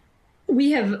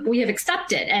 We have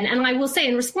accepted, and I will say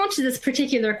in response to this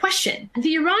particular question,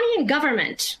 the Iranian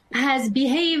government has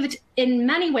behaved in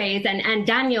many ways, and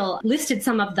Daniel listed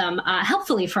some of them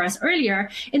helpfully for us earlier,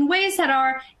 in ways that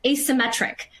are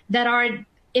asymmetric, that are,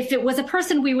 if it was a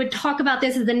person, we would talk about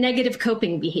this as a negative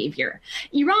coping behavior.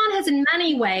 Iran has in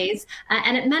many ways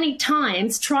and at many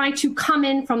times tried to come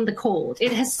in from the cold.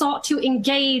 It has sought to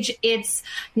engage its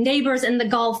neighbors in the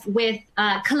Gulf with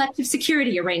collective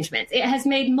security arrangements. It has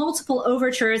made multiple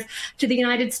overtures to the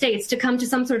United States to come to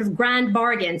some sort of grand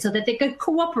bargain so that they could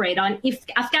cooperate on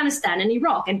Afghanistan and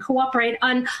Iraq and cooperate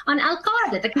on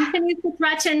Al-Qaeda that continues to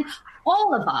threaten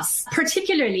all of us,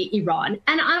 particularly Iran,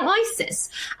 and on ISIS.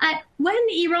 when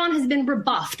Iran has been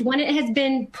rebuffed, when it has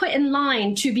been put in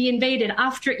line to be invaded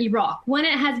after Iraq, when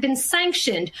it has been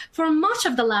sanctioned for much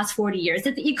of the last 40 years,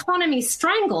 that the economy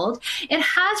strangled, it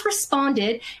has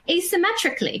responded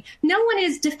asymmetrically. No one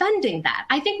is defending that.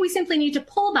 I think we simply need to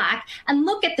pull back and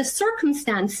look at the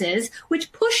circumstances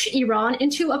which push Iran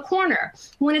into a corner.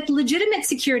 When its legitimate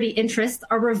security interests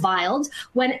are reviled,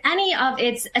 when any of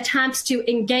its attempts to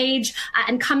engage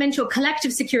and come into a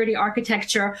collective security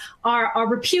architecture are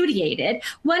repudiated,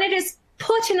 when it is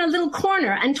put in a little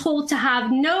corner and told to have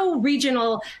no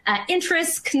regional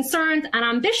interests, concerns, and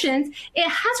ambitions, it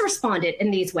has responded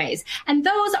in these ways. And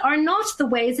those are not the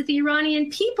ways that the Iranian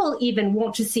people even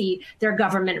want to see their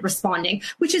government responding,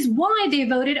 which is why they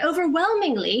voted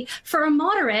overwhelmingly for a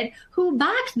moderate who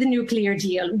backed the nuclear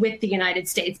deal with the United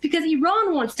States, because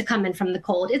Iran wants to come in from the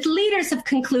cold. Its leaders have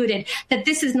concluded that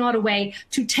this is not a way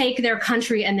to take their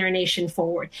country and their nation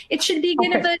forward. It should be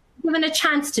given a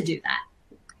chance to do that.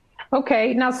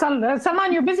 Okay, now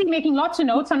Salman, you're busy making lots of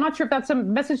notes. I'm not sure if that's a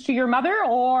message to your mother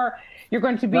or you're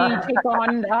going to take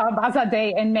on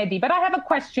Azadeh and Mehdi. But I have a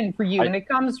question for you, and it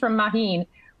comes from Maheen,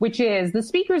 which is the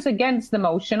speakers against the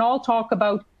motion all talk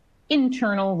about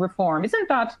internal reform. Isn't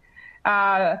that,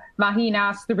 Maheen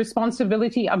asked, the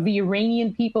responsibility of the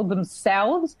Iranian people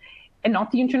themselves and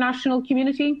not the international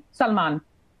community? Salman.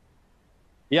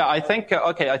 Yeah, I think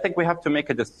we have to make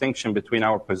a distinction between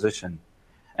our position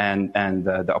and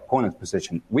the opponent's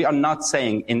position. We are not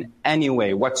saying in any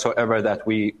way whatsoever that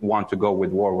we want to go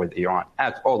with war with Iran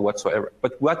at all whatsoever.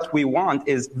 But what we want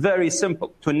is very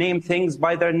simple, to name things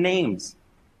by their names.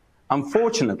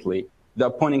 Unfortunately, the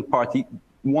opposing party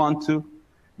want to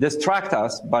distract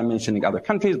us by mentioning other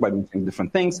countries, by mentioning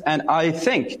different things. And I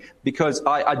think, because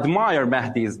I admire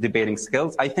Mehdi's debating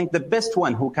skills, I think the best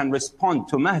one who can respond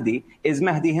to Mehdi is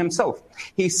Mehdi himself.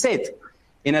 He said,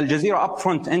 in Al Jazeera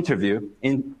Upfront interview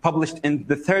published in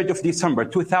the 3rd of December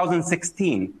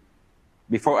 2016,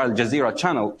 before Al Jazeera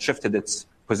channel shifted its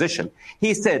position,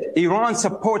 he said, Iran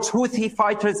supports Houthi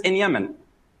fighters in Yemen,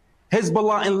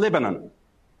 Hezbollah in Lebanon,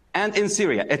 and in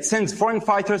Syria. It sends foreign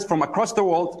fighters from across the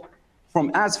world,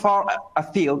 from as far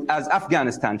afield as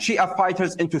Afghanistan, Shia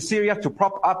fighters into Syria to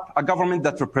prop up a government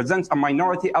that represents a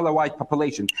minority Alawite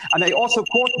population. And I also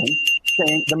quote him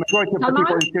saying the majority of the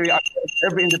people in Syria,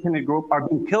 every independent group, are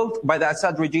being killed by the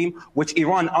Assad regime, which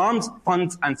Iran arms,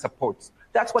 funds, and supports.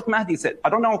 That's what Mehdi said. I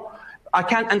don't know. I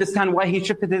can't understand why he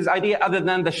shifted his idea other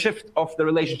than the shift of the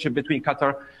relationship between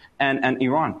Qatar and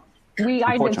Iran.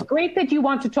 It's great that you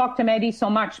want to talk to Mehdi so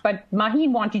much, but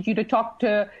Maheen wanted you to talk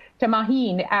to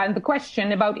Maheen, and the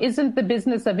question about, isn't the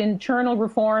business of internal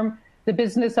reform the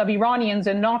business of Iranians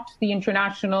and not the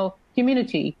international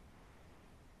community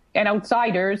and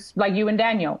outsiders like you and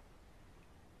Daniel?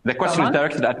 The question is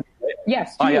directed at me.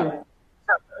 Yes, to you. Yeah.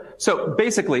 So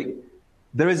basically,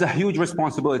 there is a huge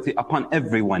responsibility upon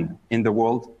everyone in the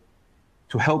world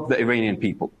to help the Iranian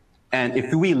people. And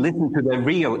if we listen to the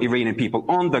real Iranian people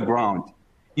on the ground,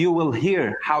 you will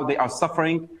hear how they are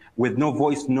suffering with no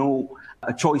voice, no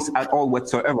choice at all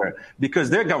whatsoever, because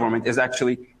their government is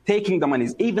actually taking the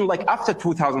monies. Even like after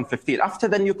 2015, after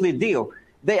the nuclear deal,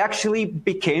 they actually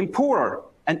became poorer.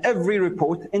 And every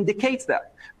report indicates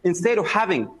that. Instead of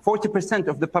having 40%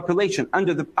 of the population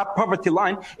under the poverty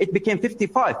line, it became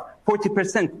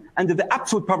 40% under the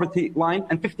absolute poverty line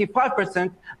and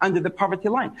 55% under the poverty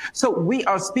line. So we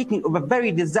are speaking of a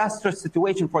very disastrous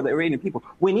situation for the Iranian people.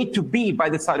 We need to be by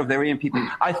the side of the Iranian people.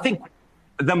 I think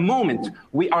the moment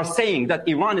we are saying that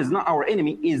Iran is not our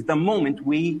enemy is the moment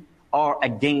we are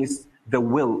against the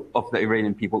will of the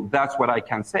Iranian people. That's what I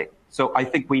can say. So I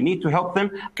think we need to help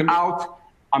them out.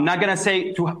 I'm not going to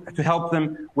say to help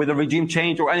them with a regime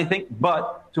change or anything,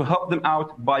 but to help them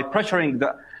out by pressuring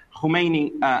the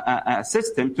Khomeini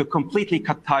system to completely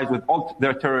cut ties with all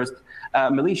their terrorist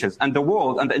militias. And the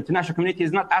world and the international community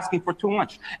is not asking for too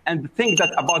much. And the thing that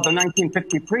about the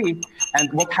 1953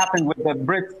 and what happened with the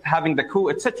Brits having the coup,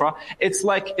 etc., it's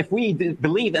like if we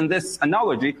believe in this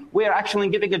analogy, we are actually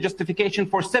giving a justification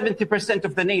for 70%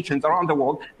 of the nations around the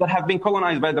world that have been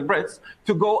colonized by the Brits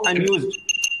to go and use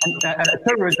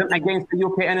terrorism against the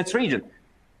UK and its region.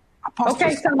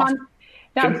 Okay, Salman.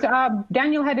 Now,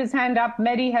 Daniel had his hand up,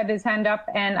 Mehdi had his hand up,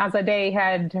 and Azadeh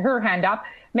had her hand up.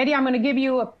 Mehdi, I'm going to give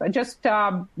you just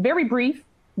a very brief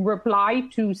reply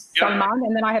to Salman,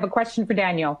 and then I have a question for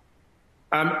Daniel.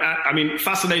 I mean,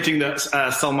 fascinating that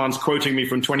Salman's quoting me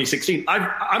from 2016.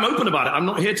 I'm open about it. I'm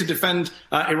not here to defend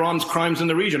Iran's crimes in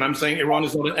the region. I'm saying Iran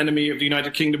is not an enemy of the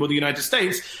United Kingdom or the United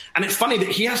States. And it's funny that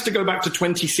he has to go back to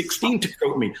 2016 to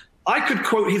quote me. I could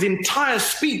quote his entire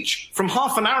speech from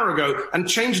half an hour ago and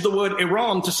change the word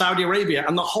Iran to Saudi Arabia,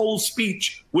 and the whole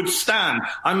speech would stand.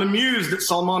 I'm amused that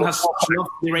Salman has such love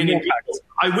for the Iranian people.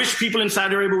 I wish people in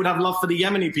Saudi Arabia would have love for the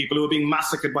Yemeni people who are being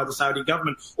massacred by the Saudi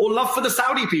government, or love for the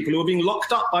Saudi people who are being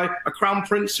locked up by a crown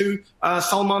prince who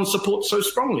Salman supports so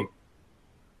strongly.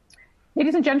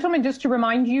 Ladies and gentlemen, just to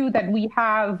remind you that we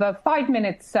have 5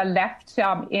 minutes left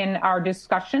in our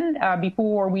discussion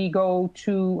before we go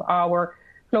to our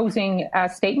closing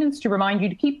statements. To remind you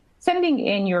to keep sending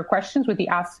in your questions with the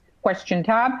Ask Question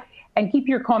tab, and keep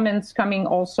your comments coming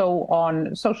also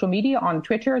on social media, on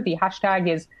Twitter. The hashtag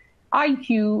is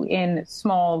IQ in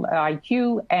small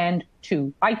IQ and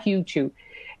IQ2.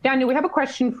 Daniel, we have a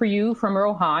question for you from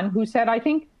Rohan, who said, I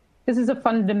think this is a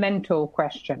fundamental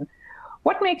question.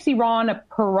 What makes Iran a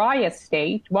pariah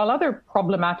state while other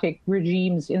problematic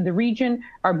regimes in the region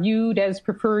are viewed as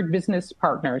preferred business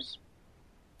partners?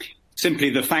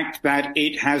 Simply the fact that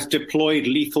it has deployed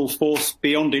lethal force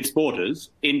beyond its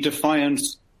borders in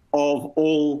defiance of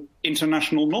all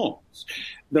international norms.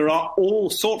 There are all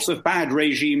sorts of bad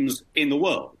regimes in the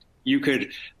world. You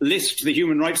could list the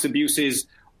human rights abuses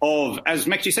of, as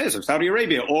Mekti says, of Saudi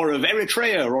Arabia or of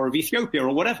Eritrea or of Ethiopia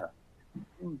or whatever.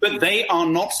 But they are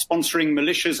not sponsoring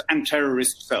militias and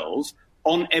terrorist cells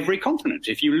on every continent.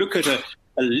 If you look at a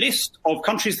list of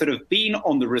countries that have been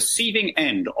on the receiving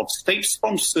end of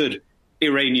state-sponsored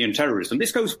Iranian terrorism,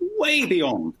 this goes way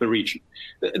beyond the region.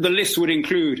 The list would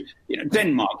include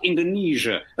Denmark,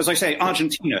 Indonesia, as I say,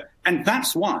 Argentina. And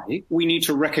that's why we need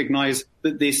to recognize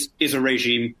that this is a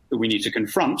regime that we need to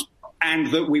confront,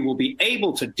 and that we will be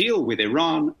able to deal with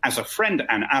Iran as a friend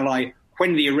and ally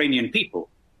when the Iranian people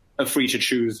are free to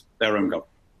choose their own government.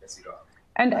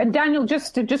 And Daniel,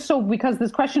 just so, because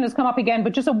this question has come up again,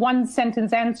 but just a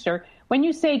one-sentence answer. When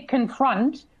you say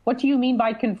confront, what do you mean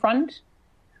by confront?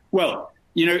 Well,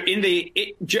 at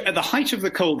the height of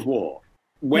the Cold War,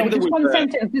 when there was one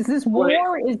sentence. Is this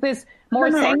war? Is this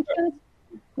more sanctions?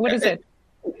 What is it?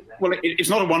 Well, it's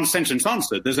not a one-sentence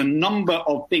answer. There's a number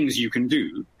of things you can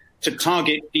do to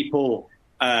target people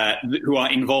who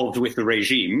are involved with the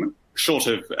regime, short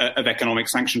of economic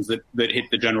sanctions that hit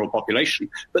the general population.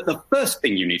 But the first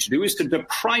thing you need to do is to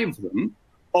deprive them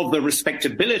of the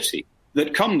respectability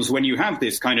that comes when you have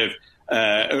this kind of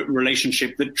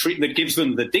relationship that gives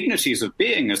them the dignities of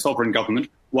being a sovereign government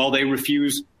while they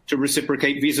refuse to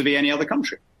reciprocate vis-a-vis any other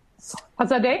country.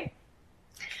 Azadeh,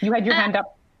 you had your hand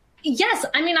up. Yes,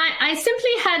 I mean, I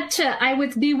simply I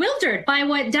was bewildered by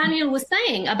what Daniel was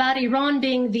saying about Iran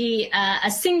being a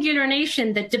singular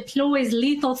nation that deploys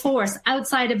lethal force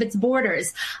outside of its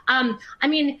borders. I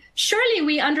mean, surely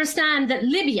we understand that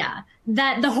Libya,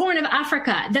 that the Horn of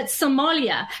Africa, that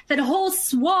Somalia, that whole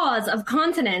swaths of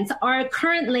continents are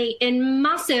currently in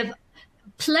massive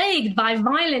plagued by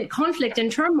violent conflict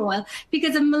and turmoil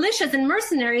because of militias and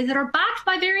mercenaries that are backed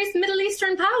by various Middle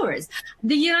Eastern powers.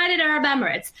 The United Arab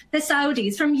Emirates, the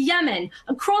Saudis, from Yemen,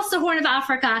 across the Horn of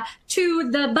Africa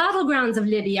to the battlegrounds of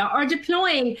Libya are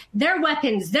deploying their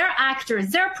weapons, their actors,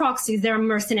 their proxies, their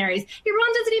mercenaries.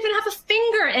 Iran doesn't even have a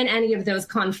finger in any of those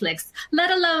conflicts, let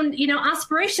alone,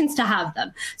 aspirations to have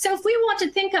them. So if we want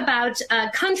to think about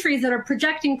countries that are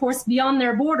projecting force beyond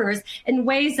their borders in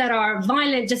ways that are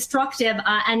violent, destructive,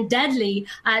 and deadly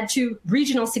to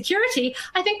regional security,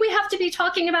 I think we have to be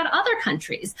talking about other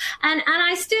countries. And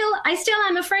I still,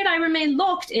 I'm afraid I remain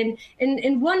locked in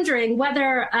wondering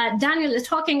whether Daniel is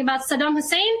talking about Saddam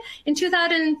Hussein in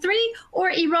 2003 or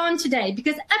Iran today,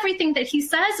 because everything that he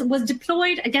says was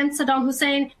deployed against Saddam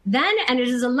Hussein then, and it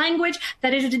is a language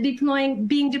that is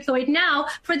being deployed now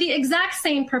for the exact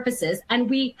same purposes. And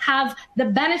we have the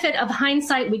benefit of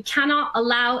hindsight. We cannot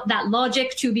allow that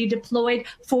logic to be deployed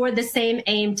for the same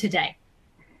aim today.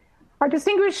 Our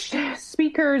distinguished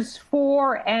speakers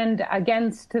for and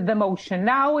against the motion.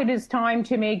 Now it is time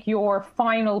to make your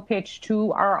final pitch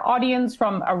to our audience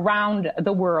from around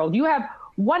the world. You have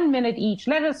 1 minute each.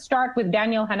 Let us start with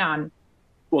Daniel Hannan.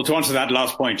 Well, to answer that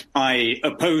last point, I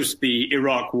opposed the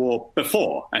Iraq war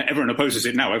before. Everyone opposes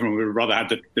it now. Everyone would rather have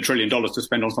the $1 trillion to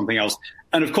spend on something else.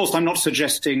 And of course, I'm not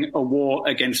suggesting a war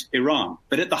against Iran.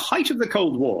 But at the height of the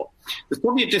Cold War, the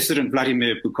Soviet dissident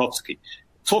Vladimir Bukovsky,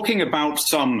 talking about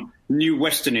some new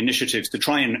Western initiatives to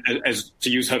try and, as to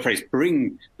use her phrase,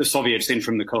 bring the Soviets in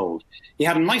from the cold. He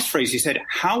had a nice phrase. He said,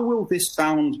 "How will this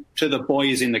sound to the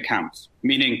boys in the camps?"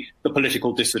 Meaning the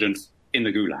political dissidents in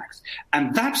the gulags.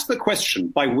 And that's the question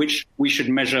by which we should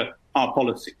measure our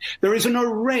policy. There is an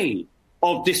array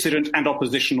of dissident and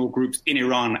oppositional groups in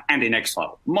Iran and in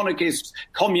exile. Monarchists,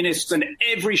 communists, and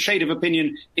every shade of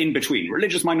opinion in between.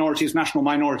 Religious minorities, national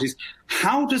minorities.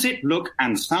 How does it look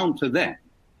and sound to them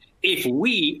if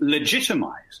we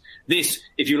legitimize this,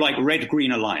 if you like,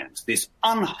 red-green alliance, this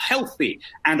unhealthy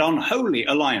and unholy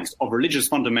alliance of religious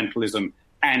fundamentalism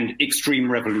and extreme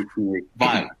revolutionary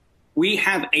violence. We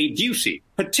have a duty,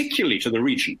 particularly to the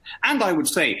region, and I would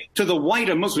say to the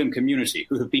wider Muslim community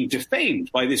who have been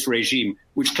defamed by this regime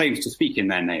which claims to speak in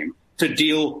their name, to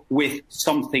deal with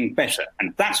something better.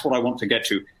 And that's what I want to get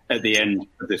to at the end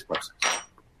of this process.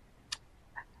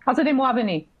 Azadeh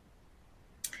Moaveni.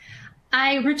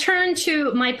 I return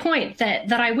to my point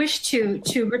that I wish to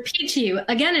repeat to you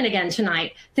again and again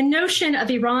tonight. The notion of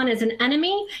Iran as an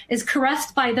enemy is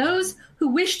caressed by those who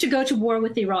wish to go to war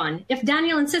with Iran. If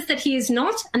Daniel insists that he is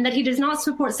not and that he does not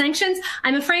support sanctions,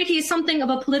 I'm afraid he is something of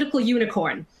a political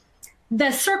unicorn.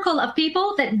 The circle of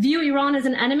people that view Iran as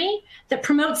an enemy, that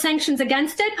promote sanctions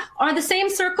against it, are the same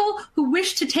circle who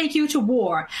wish to take you to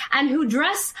war and who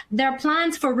dress their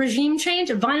plans for regime change,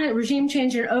 violent regime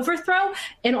change and overthrow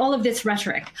in all of this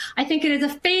rhetoric. I think it is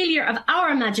a failure of our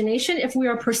imagination if we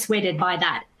are persuaded by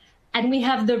that. And we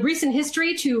have the recent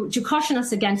history to caution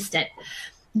us against it.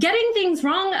 Getting things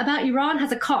wrong about Iran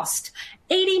has a cost.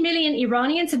 80 million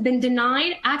Iranians have been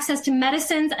denied access to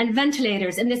medicines and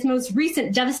ventilators in this most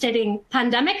recent devastating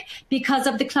pandemic because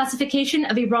of the classification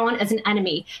of Iran as an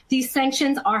enemy. These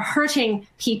sanctions are hurting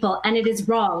people, and it is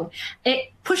wrong.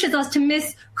 It pushes us to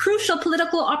miss crucial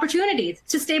political opportunities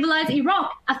to stabilize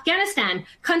Iraq, Afghanistan,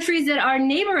 countries that are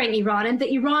neighboring Iran and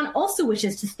that Iran also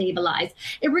wishes to stabilize.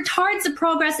 It retards the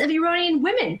progress of Iranian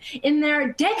women in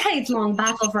their decades-long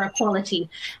battle for equality.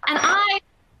 And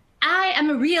I am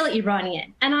a real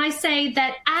Iranian, and I say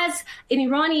that as an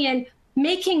Iranian,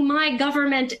 making my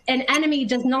government an enemy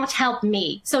does not help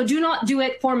me. So do not do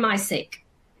it for my sake.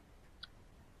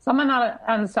 Salman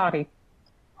Ansari.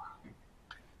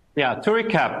 Yeah, to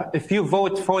recap, if you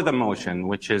vote for the motion,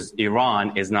 which is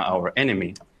Iran is not our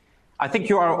enemy, I think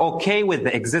you are okay with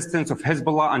the existence of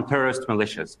Hezbollah and terrorist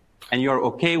militias. And you're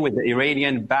okay with the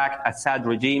Iranian-backed Assad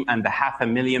regime and the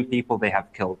 500,000 people they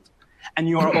have killed. And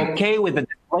you are okay with the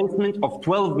displacement of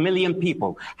 12 million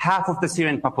people, half of the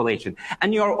Syrian population.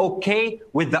 And you are okay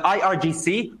with the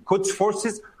IRGC, Quds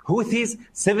Forces, Houthis,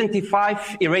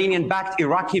 75 Iranian-backed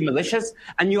Iraqi militias.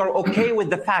 And you are okay with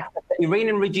the fact that the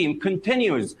Iranian regime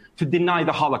continues to deny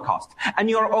the Holocaust. And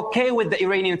you are okay with the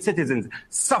Iranian citizens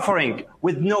suffering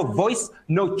with no voice,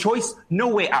 no choice, no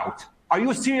way out. Are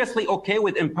you seriously okay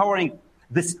with empowering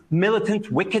this militant,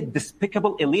 wicked,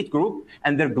 despicable elite group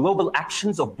and their global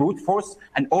actions of brute force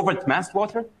and overt mass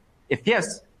slaughter? If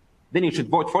yes, then you should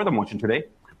vote for the motion today.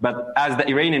 But as the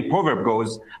Iranian proverb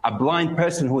goes, a blind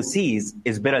person who sees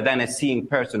is better than a seeing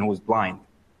person who is blind.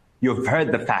 You've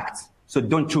heard the facts, so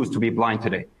don't choose to be blind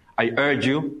today. I urge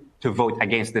you to vote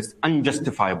against this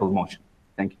unjustifiable motion.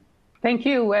 Thank you. Thank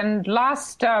you. And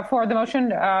last for the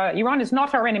motion, Iran is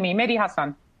not our enemy. Mehdi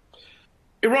Hasan.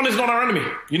 Iran is not our enemy.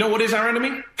 You know what is our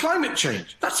enemy? Climate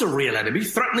change. That's a real enemy,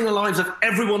 threatening the lives of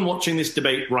everyone watching this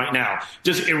debate right now.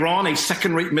 Does Iran, a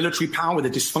second-rate military power with a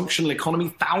dysfunctional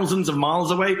economy thousands of miles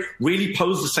away, really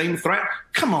pose the same threat?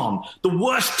 Come on. The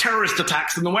worst terrorist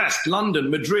attacks in the West,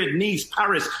 London, Madrid, Nice,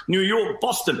 Paris, New York,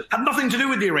 Boston, had nothing to do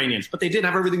with the Iranians, but they did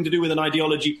have everything to do with an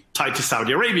ideology tied to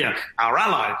Saudi Arabia, our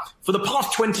ally. For the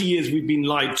past 20 years, we've been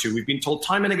lied to. We've been told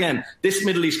time and again, this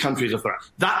Middle East country is a threat.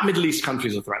 That Middle East country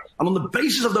is a threat. And on the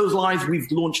basis of those lies, we've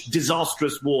launched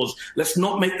disastrous wars. Let's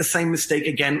not make the same mistake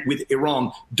again with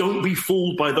Iran. Don't be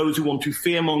fooled by those who want to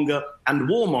fearmonger and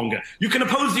warmonger. You can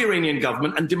oppose the Iranian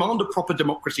government and demand a proper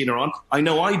democracy in Iran. I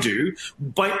know I do,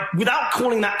 but without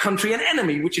calling that country an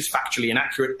enemy, which is factually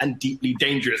inaccurate and deeply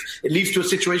dangerous. It leads to a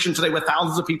situation today where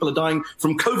thousands of people are dying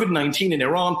from COVID-19 in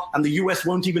Iran, and the US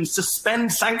won't even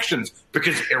suspend sanctions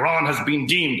because Iran has been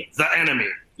deemed the enemy.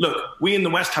 Look, we in the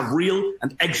West have real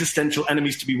and existential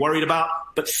enemies to be worried about,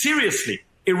 but seriously,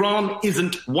 Iran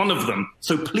isn't one of them.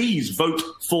 So please vote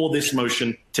for this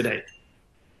motion today.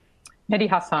 Mehdi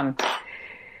Hasan.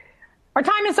 Our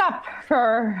time is up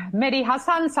for Mehdi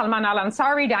Hasan, Salman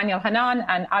Al-Ansari, Daniel Hannan,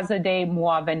 and Azadeh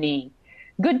Moaveni.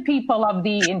 Good people of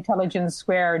the Intelligence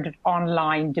Squared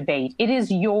online debate, it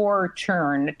is your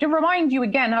turn. To remind you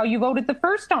again how you voted the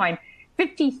first time,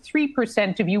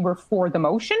 53% of you were for the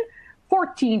motion,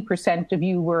 14% of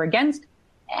you were against,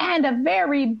 and a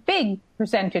very big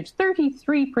percentage,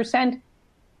 33%,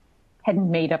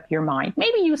 hadn't made up your mind.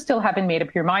 Maybe you still haven't made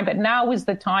up your mind, but now is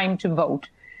the time to vote.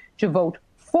 To vote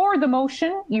for the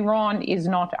motion, Iran is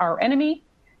not our enemy,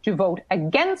 to vote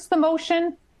against the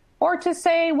motion, or to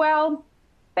say, well,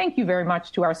 thank you very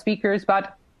much to our speakers,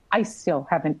 but I still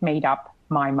haven't made up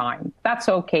my mind. That's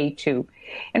okay too.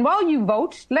 And while you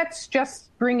vote, let's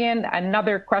just bring in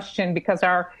another question, because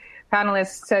our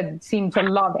panelists seem to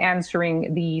love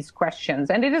answering these questions.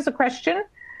 And it is a question,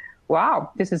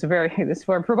 wow, this is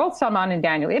for both Salman and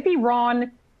Daniel. If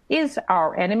Iran is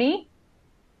our enemy,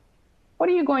 what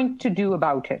are you going to do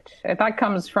about it? That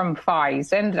comes from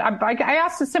Faiz. And I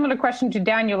asked a similar question to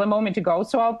Daniel a moment ago,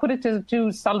 so I'll put it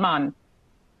to Salman.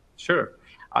 Sure.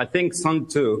 I think Sun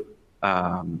Tzu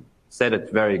said it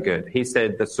very good. He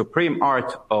said the supreme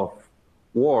art of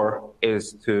war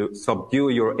is to subdue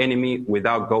your enemy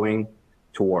without going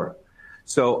to war.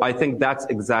 So I think that's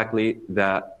exactly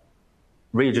the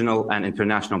regional and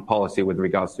international policy with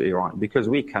regards to Iran, because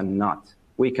we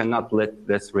cannot let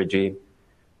this regime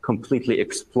completely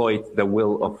exploit the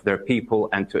will of their people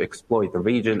and to exploit the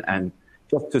region and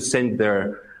just to send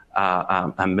their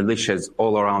militias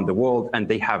all around the world. And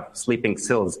they have sleeping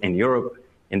cells in Europe,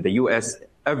 in the US,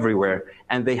 everywhere.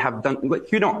 And they have done,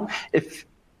 if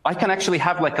I can actually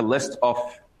have like a list of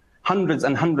hundreds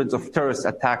and hundreds of terrorist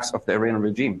attacks of the Iranian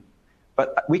regime,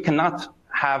 but we cannot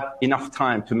have enough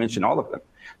time to mention all of them.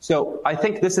 So I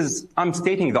think I'm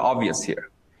stating the obvious here.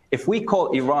 If we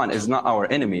call Iran is not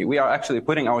our enemy, we are actually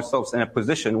putting ourselves in a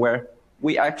position where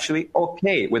we actually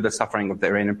okay with the suffering of the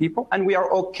Iranian people, and we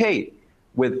are okay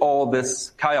with all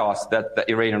this chaos that the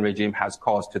Iranian regime has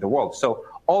caused to the world. So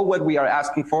all what we are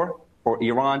asking for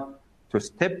Iran to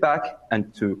step back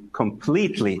and to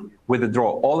completely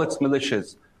withdraw all its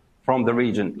militias from the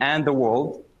region and the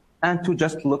world, and to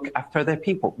just look after their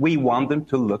people. We want them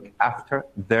to look after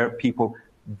their people.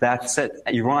 That's it.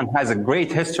 Iran has a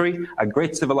great history, a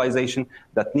great civilization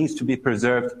that needs to be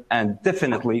preserved. And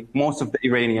definitely most of the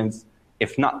Iranians,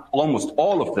 if not almost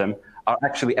all of them, are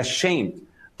actually ashamed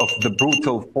of the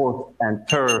brutal force and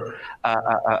terror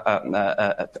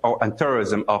and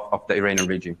terrorism of the Iranian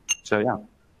regime. So, yeah.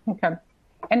 Okay.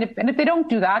 And if they don't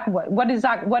do that, what is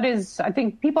that? What is, I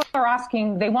think people are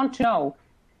asking, they want to know.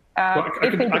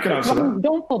 If they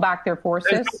don't pull back their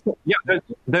forces.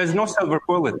 There's no silver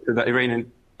bullet to the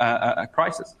Iranian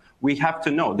crisis. We have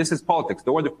to know. This is politics.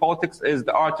 The word of politics is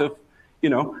the art of,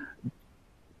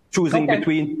 choosing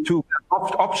between two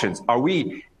options. Are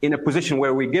we in a position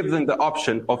where we give them the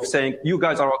option of saying, you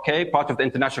guys are okay, part of the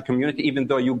international community, even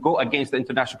though you go against the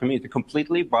international community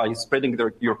completely by spreading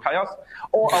your chaos?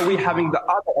 Or are we having the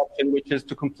other option, which is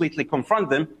to completely confront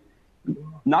them,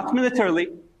 not militarily,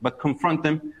 but confront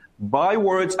them by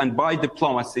words and by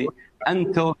diplomacy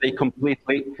until they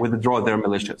completely withdraw their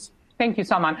militias? Thank you,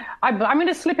 Salman. I'm going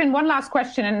to slip in one last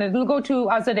question, and it'll go to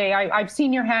Azadeh. I've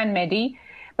seen your hand, Mehdi,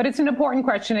 but it's an important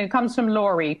question. It comes from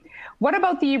Laurie. What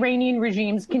about the Iranian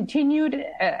regime's continued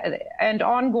and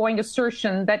ongoing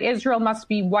assertion that Israel must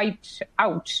be wiped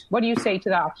out? What do you say to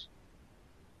that?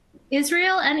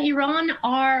 Israel and Iran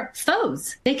are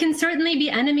foes. They can certainly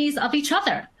be enemies of each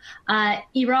other.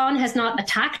 Iran has not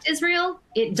attacked Israel.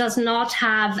 It does not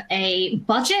have a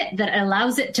budget that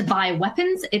allows it to buy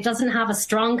weapons. It doesn't have a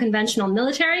strong conventional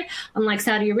military, unlike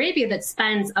Saudi Arabia, that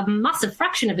spends a massive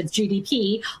fraction of its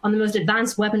GDP on the most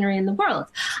advanced weaponry in the world.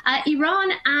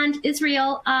 Iran and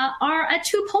Israel are at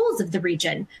two poles of the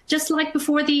region. Just like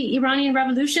before the Iranian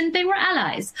Revolution, they were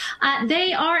allies.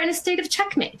 They are in a state of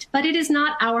checkmate, but it is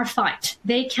not our fight.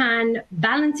 They can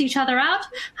balance each other out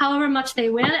however much they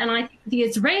will, and I think the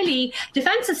Israeli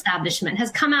defense establishment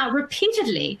has come out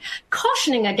repeatedly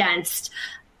cautioning against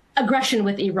aggression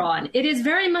with Iran. It is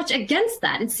very much against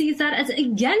that. It sees that as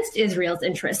against Israel's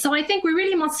interests. So I think we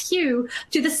really must hew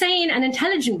to the sane and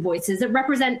intelligent voices that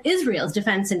represent Israel's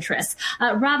defense interests,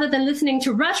 rather than listening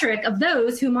to rhetoric of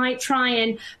those who might try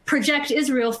and project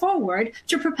Israel forward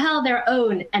to propel their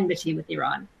own enmity with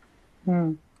Iran.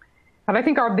 And I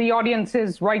think the audience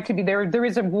is right to be there. There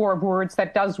is a war of words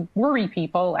that does worry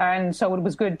people. And so it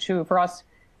was good for us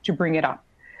to bring it up.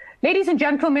 Ladies and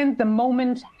gentlemen, the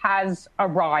moment has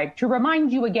arrived to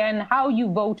remind you again how you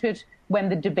voted when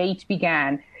the debate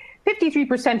began.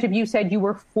 53% of you said you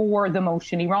were for the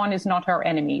motion. Iran is not our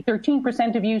enemy.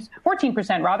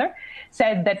 14% rather,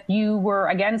 said that you were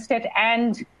against it.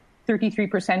 And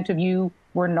 33% of you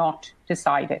were not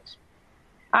decided.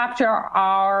 After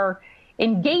our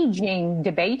engaging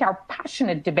debate, our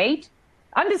passionate debate,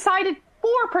 undecided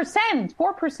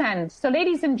 4%. So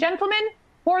ladies and gentlemen,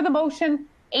 for the motion,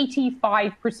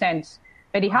 85%.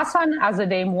 Mehdi Hasan,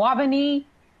 Azadeh Mouaveni,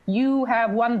 you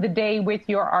have won the day with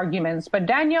your arguments. But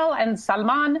Daniel and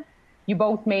Salman, you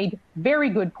both made very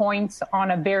good points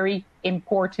on a very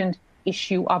important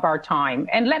issue of our time.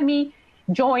 And let me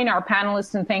join our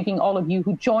panelists in thanking all of you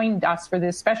who joined us for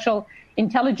this special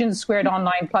Intelligence Squared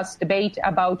Online Plus debate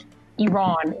about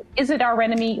Iran. Is it our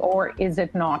enemy or is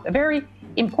it not? A very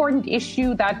important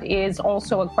issue that is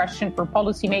also a question for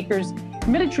policymakers,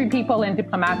 military people, and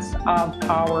diplomats of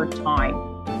our time.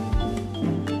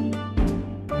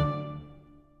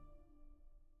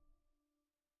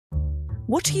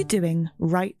 What are you doing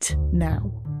right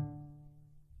now?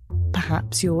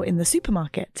 Perhaps you're in the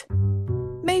supermarket.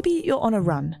 Maybe you're on a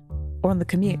run or on the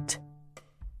commute.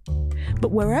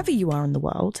 But wherever you are in the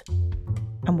world,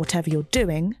 and whatever you're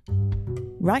doing,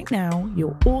 right now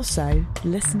you're also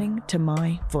listening to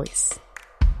my voice.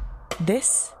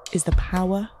 This is the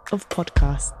power of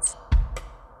podcasts.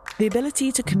 The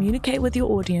ability to communicate with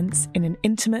your audience in an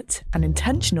intimate and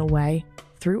intentional way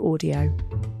through audio.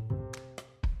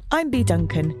 I'm Bea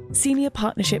Duncan, Senior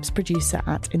Partnerships Producer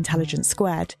at Intelligence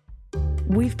Squared.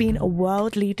 We've been a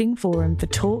world-leading forum for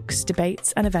talks,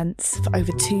 debates and events for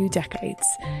over 2 decades.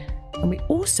 And we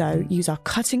also use our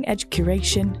cutting-edge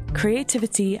curation,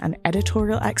 creativity and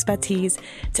editorial expertise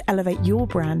to elevate your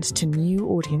brand to new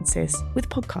audiences with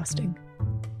podcasting.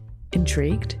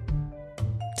 Intrigued?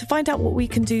 To find out what we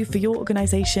can do for your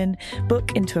organisation,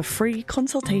 book into a free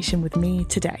consultation with me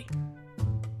today.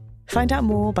 Find out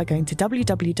more by going to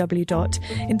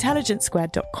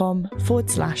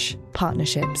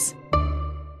www.intelligencesquared.com/partnerships.